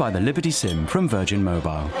 sponsored by the Liberty SIM from Virgin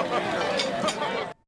Mobile.